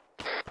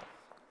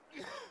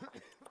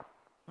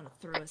 I'm gonna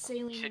throw a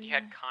saline. You said you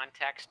had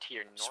contacts to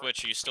your north?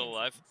 Switch, are you still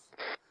alive?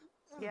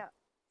 Yeah.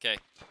 Okay.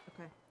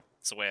 Okay.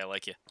 That's the way I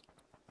like you.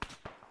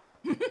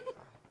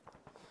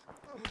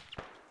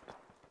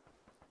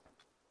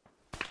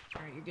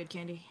 Alright, you're good,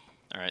 Candy.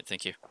 Alright,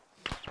 thank you.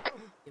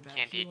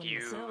 Candy, do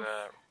you,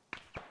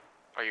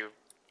 are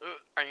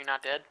you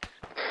not dead?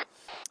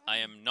 I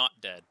am not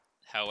dead.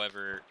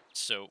 However,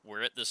 so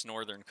we're at this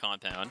northern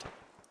compound.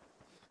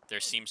 There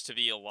seems to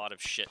be a lot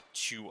of shit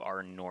to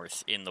our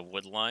north in the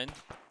wood line.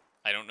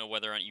 I don't know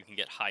whether or not you can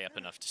get high up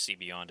enough to see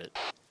beyond it.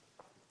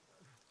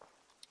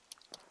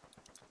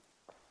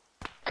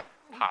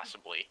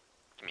 Possibly.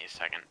 Give me a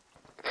second.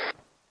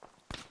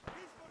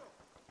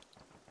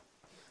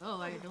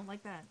 Oh, I don't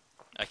like that.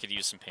 I could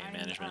use some pain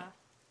management.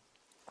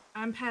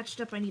 I'm patched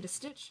up. I need a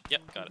stitch.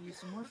 Yep, I'll got give it. you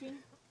some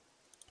morphine.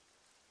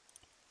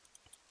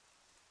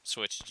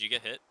 Switch, did you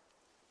get hit?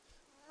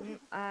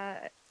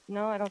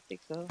 No, I don't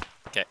think so.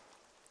 Okay.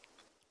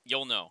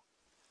 You'll know.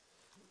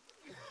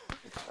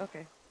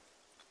 Okay.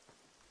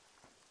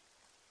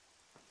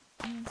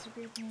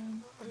 Severe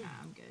pain. Nah,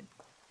 I'm good.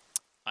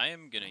 I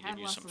am gonna I have give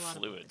you lost some a lot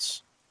of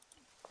fluids.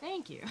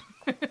 Thank you.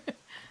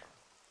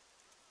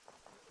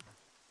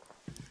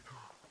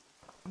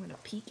 I'm gonna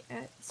peek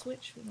at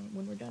Switch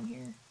when we're done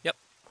here. Yep.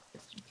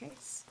 Just in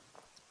case.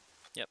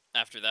 Yep.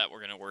 After that,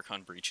 we're gonna work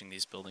on breaching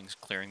these buildings,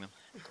 clearing them.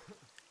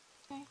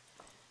 Okay.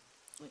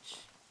 Switch.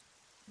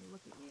 Let me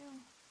look at you.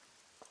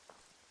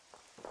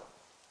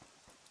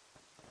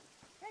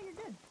 Yeah, you're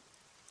good.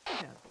 Good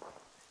job.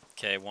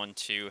 Okay,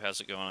 1-2. How's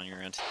it going on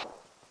your end?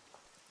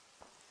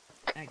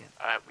 I got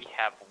it. We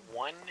have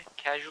one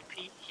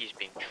casualty. He's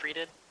being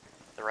treated.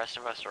 The rest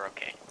of us are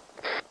okay.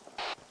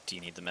 Do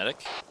you need the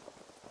medic?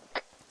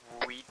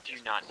 We do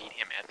not need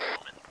him at the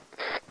moment.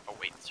 Oh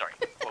wait, sorry.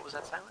 What was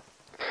that, Silent?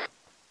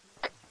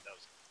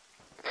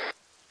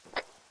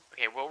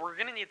 Okay, well, we're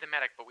gonna need the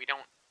medic, but we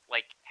don't,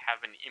 like,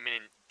 have an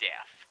imminent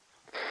death.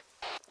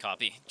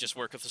 Copy. Just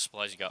work with the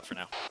supplies you got for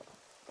now.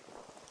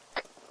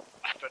 I'm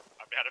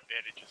out of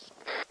bandages.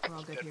 We're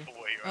all good Dead here. for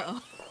where you're at.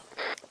 Uh-oh.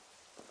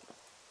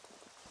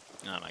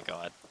 Oh my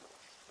god.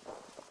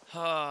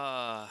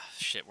 Ah,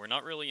 shit, we're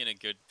not really in a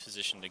good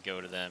position to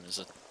go to them is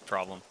a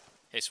problem.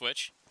 Hey,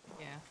 Switch,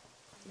 Yeah.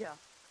 Yeah.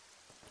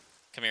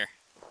 come here.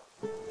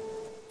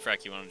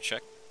 Frack, you wanted to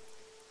check?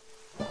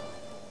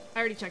 I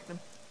already checked them.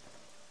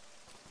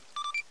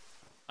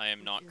 I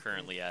am not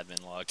currently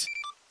admin logged.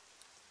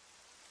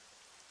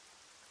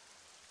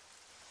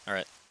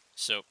 Alright,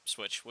 so,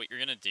 Switch, what you're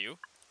gonna do,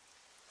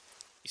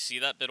 you see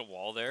that bit of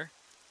wall there?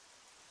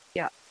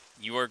 Yeah.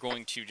 You are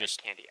going to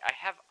just... Candy, I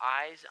have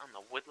eyes on the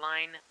wood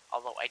line,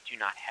 although I do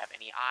not have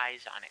any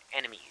eyes on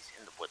enemies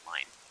in the wood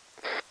line.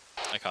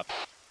 I copy.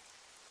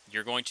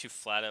 You're going to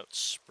flat out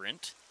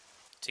sprint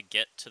to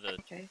get to the,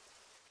 Okay.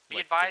 Be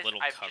like, advised, the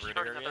little I've just covered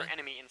heard area. another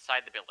enemy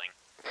inside the building.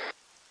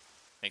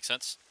 Make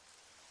sense?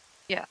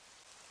 Yeah.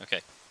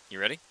 Okay, you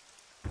ready?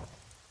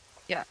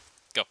 Yeah.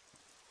 Go.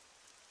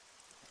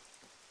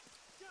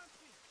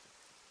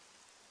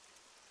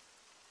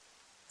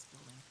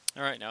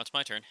 Alright, now it's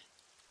my turn.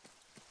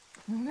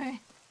 Okay.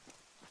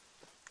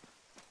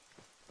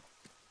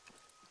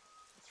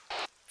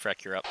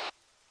 Freck, you're up.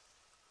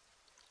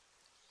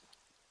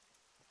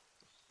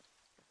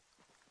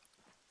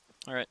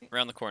 Alright,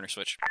 around the corner,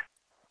 Switch.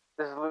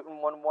 This is Luton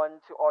 1-1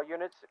 to all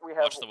units. We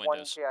have Watch the one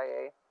windows.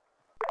 KIA.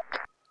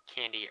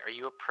 Candy, are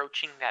you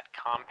approaching that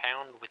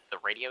compound with the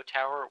radio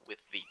tower with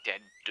the dead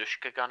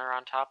Dushka gunner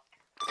on top?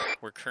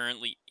 We're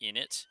currently in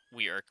it.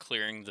 We are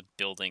clearing the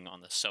building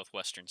on the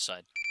southwestern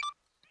side.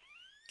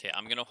 Okay,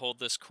 I'm gonna hold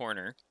this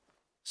corner.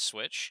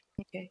 Switch.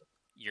 Okay.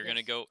 You're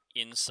gonna go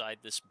inside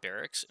this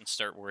barracks and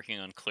start working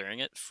on clearing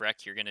it.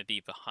 Freck, you're gonna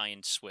be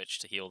behind Switch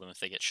to heal them if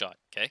they get shot,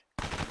 okay?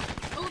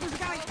 Oh, there's a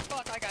guy! Oh,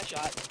 fuck, I got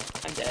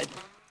shot. I'm dead.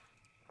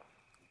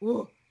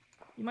 Whoa.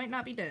 You might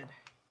not be dead.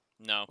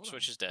 No,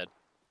 Switch is dead.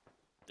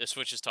 The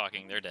Switch is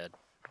talking, they're dead.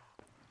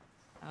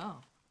 Oh.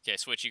 Okay,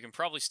 Switch, you can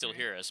probably still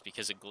hear us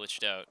because it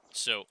glitched out.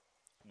 So,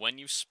 when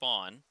you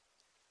spawn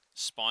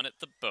at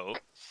the boat.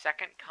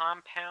 Second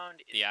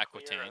compound is the clear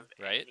Aquitaine, of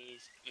right?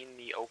 enemies in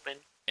the open.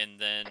 And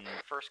then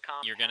First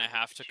compound you're gonna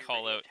have with to the two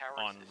call radio out towers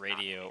on is not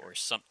radio or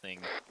something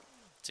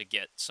to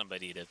get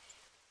somebody to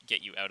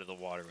get you out of the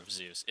water of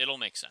Zeus. It'll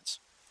make sense.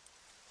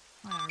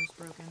 My arm's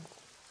broken.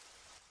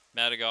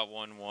 Madagot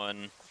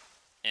 1-1.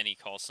 Any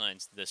call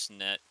signs this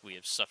net. We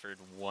have suffered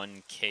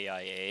 1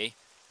 KIA.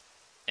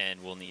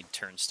 And we'll need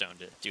Turnstone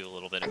to do a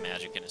little bit of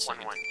magic in a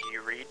second. 1-1, do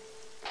you read?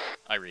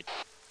 I read.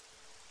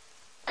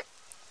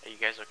 Are you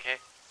guys okay?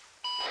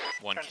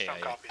 1 KIA.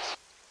 1 KA.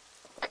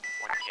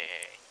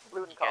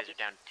 You guys are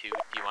down to 2.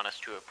 Do you want us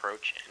to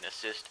approach and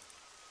assist?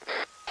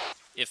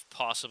 If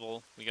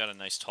possible, we got a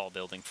nice tall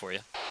building for you.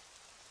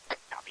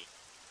 Copy.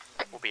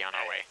 We'll be on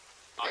our way.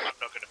 I'm not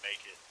gonna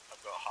make it.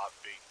 I've got a hot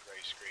big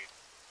grey screen.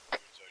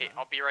 Hey,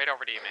 I'll be right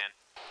over to you, man.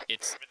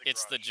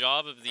 It's the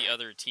job of the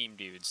other team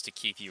dudes to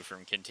keep you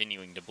from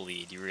continuing to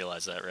bleed. You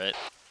realize that, right?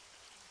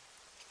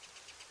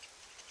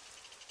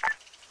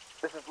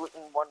 This is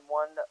Luton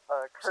 1-1.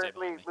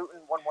 Currently,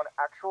 Luton 1-1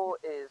 actual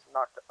is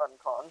knocked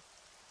uncon.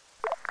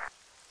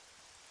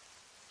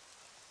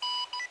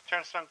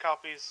 Turnstone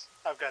copies.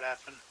 I've got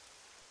admin.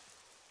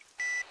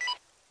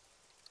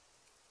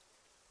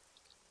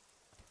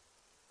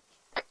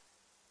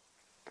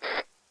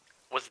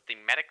 Was it the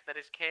medic that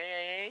is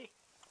KA?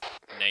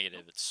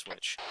 Negative, it's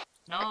Switch.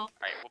 No.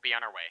 Alright, we'll be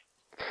on our way.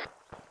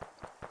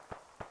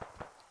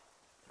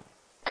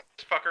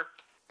 This fucker.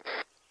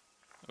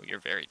 Oh, you're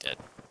very dead.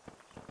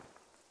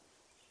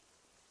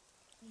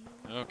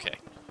 Okay.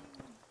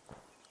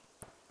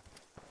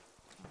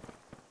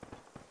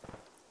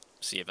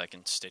 See if I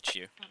can stitch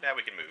you. Now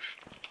we can move.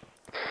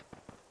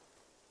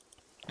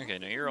 Okay,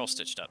 no, you're all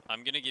stitched up.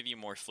 I'm gonna give you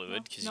more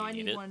fluid because No, you I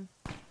need need it. one.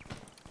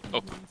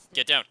 Oh,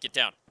 get down, get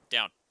down,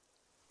 down.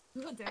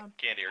 Down.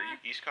 Candy, are you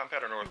east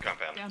compound or north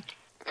compound? Down.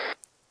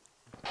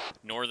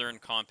 Northern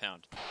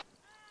compound.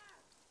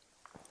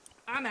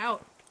 I'm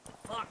out.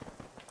 Fuck.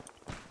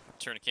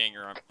 Turn a king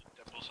your arm.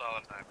 Double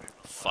solid 9 people.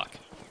 Fuck.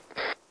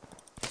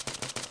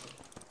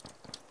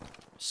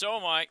 So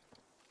am I.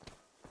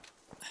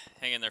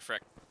 Hang in there,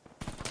 Frick.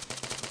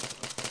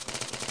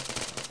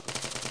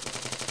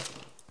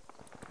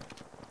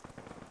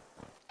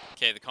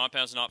 Okay, the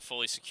compound's not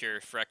fully secure.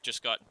 Freck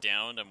just got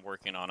downed. I'm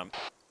working on him.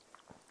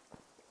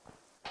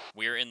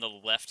 We're in the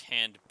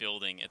left-hand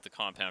building at the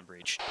compound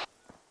breach.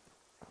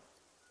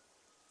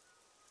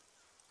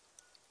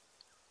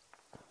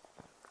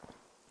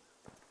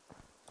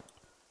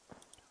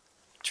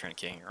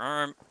 Tourniqueting your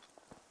arm.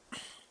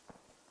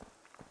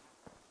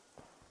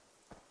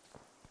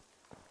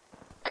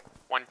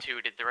 One,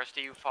 2, did the rest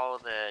of you follow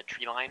the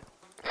tree line?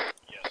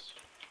 Yes.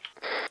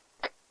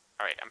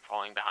 Alright, I'm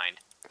following behind.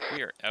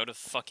 We are out of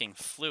fucking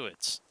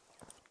fluids.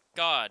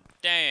 God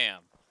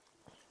damn.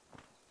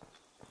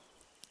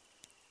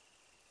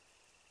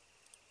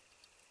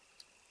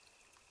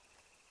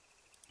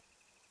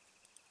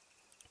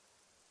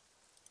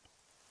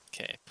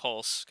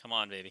 pulse. Come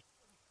on, baby.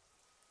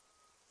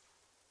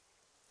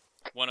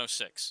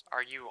 106.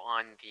 Are you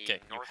on the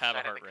Okay, you north have a side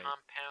of heart the rate.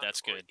 compound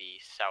That's or good. the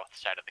south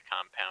side of the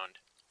compound?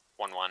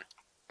 1-1.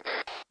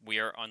 We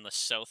are on the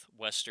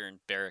southwestern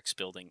barracks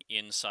building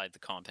inside the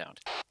compound.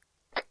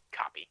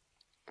 Copy.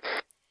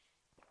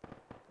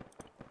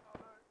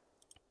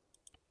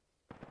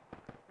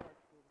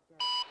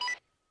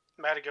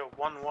 Madigo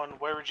 1-1,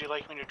 where would you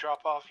like me to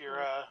drop off your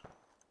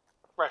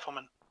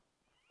rifleman?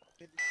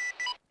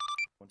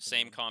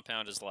 Same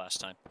compound as last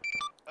time.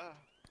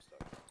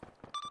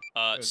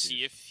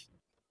 See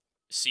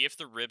if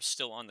the rib's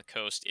still on the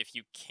coast. If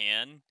you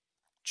can,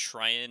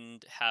 try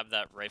and have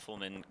that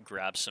rifleman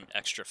grab some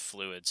extra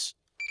fluids.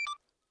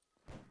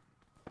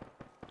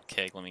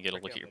 Keg, let me get a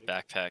look at your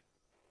backpack.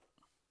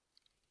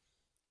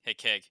 Hey,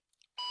 Keg.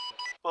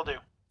 Will do.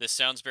 This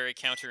sounds very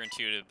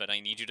counterintuitive, but I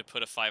need you to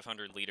put a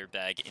 500-liter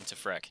bag into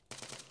Freck.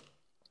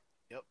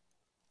 Yep.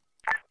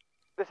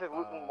 This is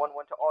Luton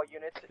 1-1 to all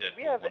units. Do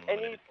we have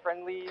any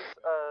friendlies?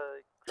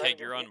 Keg,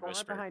 you're on I'm right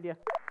Whisper. behind you.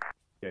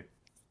 Okay.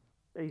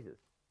 Jesus.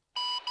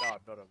 No, I'm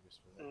not on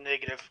Whisper.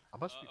 Negative. I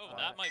must be Oh,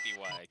 that might be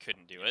why I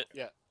couldn't do it.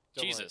 Yeah.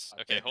 Don't Jesus.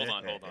 worry. Okay, hold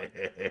on.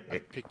 I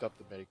picked up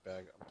the medic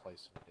bag. I'm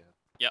placing it down.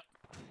 Yep.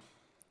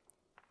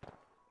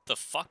 The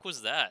fuck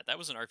was that? That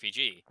was an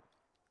RPG.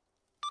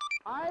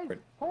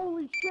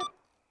 Holy shit!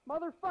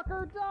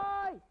 Motherfucker,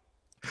 die!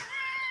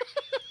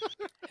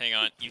 Hang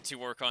on, you two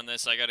work on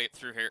this. I gotta get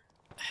through here.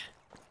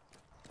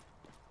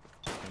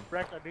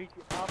 Breck, I need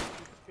you up to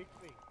pick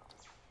me.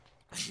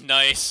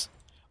 Nice.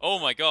 Oh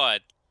my god.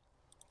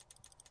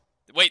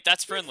 Wait,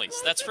 that's friendlies.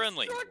 That's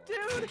friendly.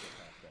 Dude!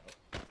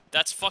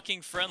 That's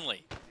fucking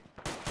friendly.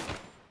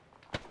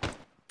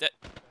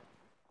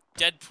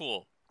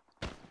 Deadpool.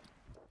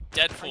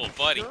 Deadpool,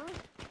 buddy. Sure?